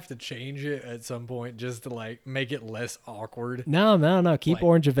 I'm gonna have to change it at some point just to like make it less awkward. No. Keep like,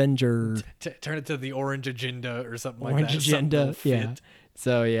 Orange Avenger. Turn it to the Orange Agenda or something like that. Orange Agenda, yeah.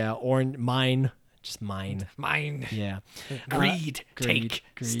 So yeah, mine. Just mine. Yeah. Greed, take,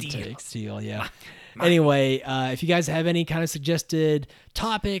 steal. Yeah. Anyway, if you guys have any kind of suggested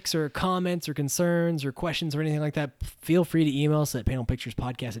topics or comments or concerns or questions or anything like that, feel free to email us at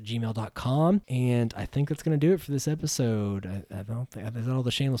panelpicturespodcast@gmail.com. And I think that's going to do it for this episode. I don't think that's all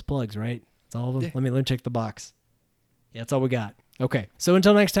the shameless plugs, right? That's all of them. Yeah. Let me check the box. Yeah, that's all we got. Okay. So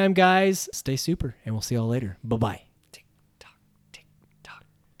until next time, guys, stay super, and we'll see y'all later. Bye-bye.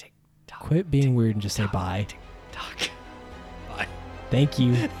 Quit being weird and just say bye. Bye. Thank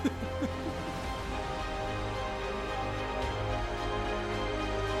you.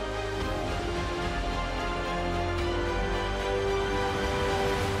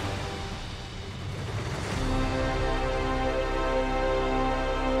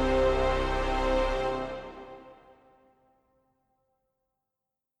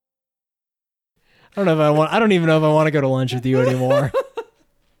 I don't even know if I want to go to lunch with you anymore.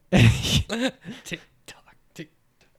 Tick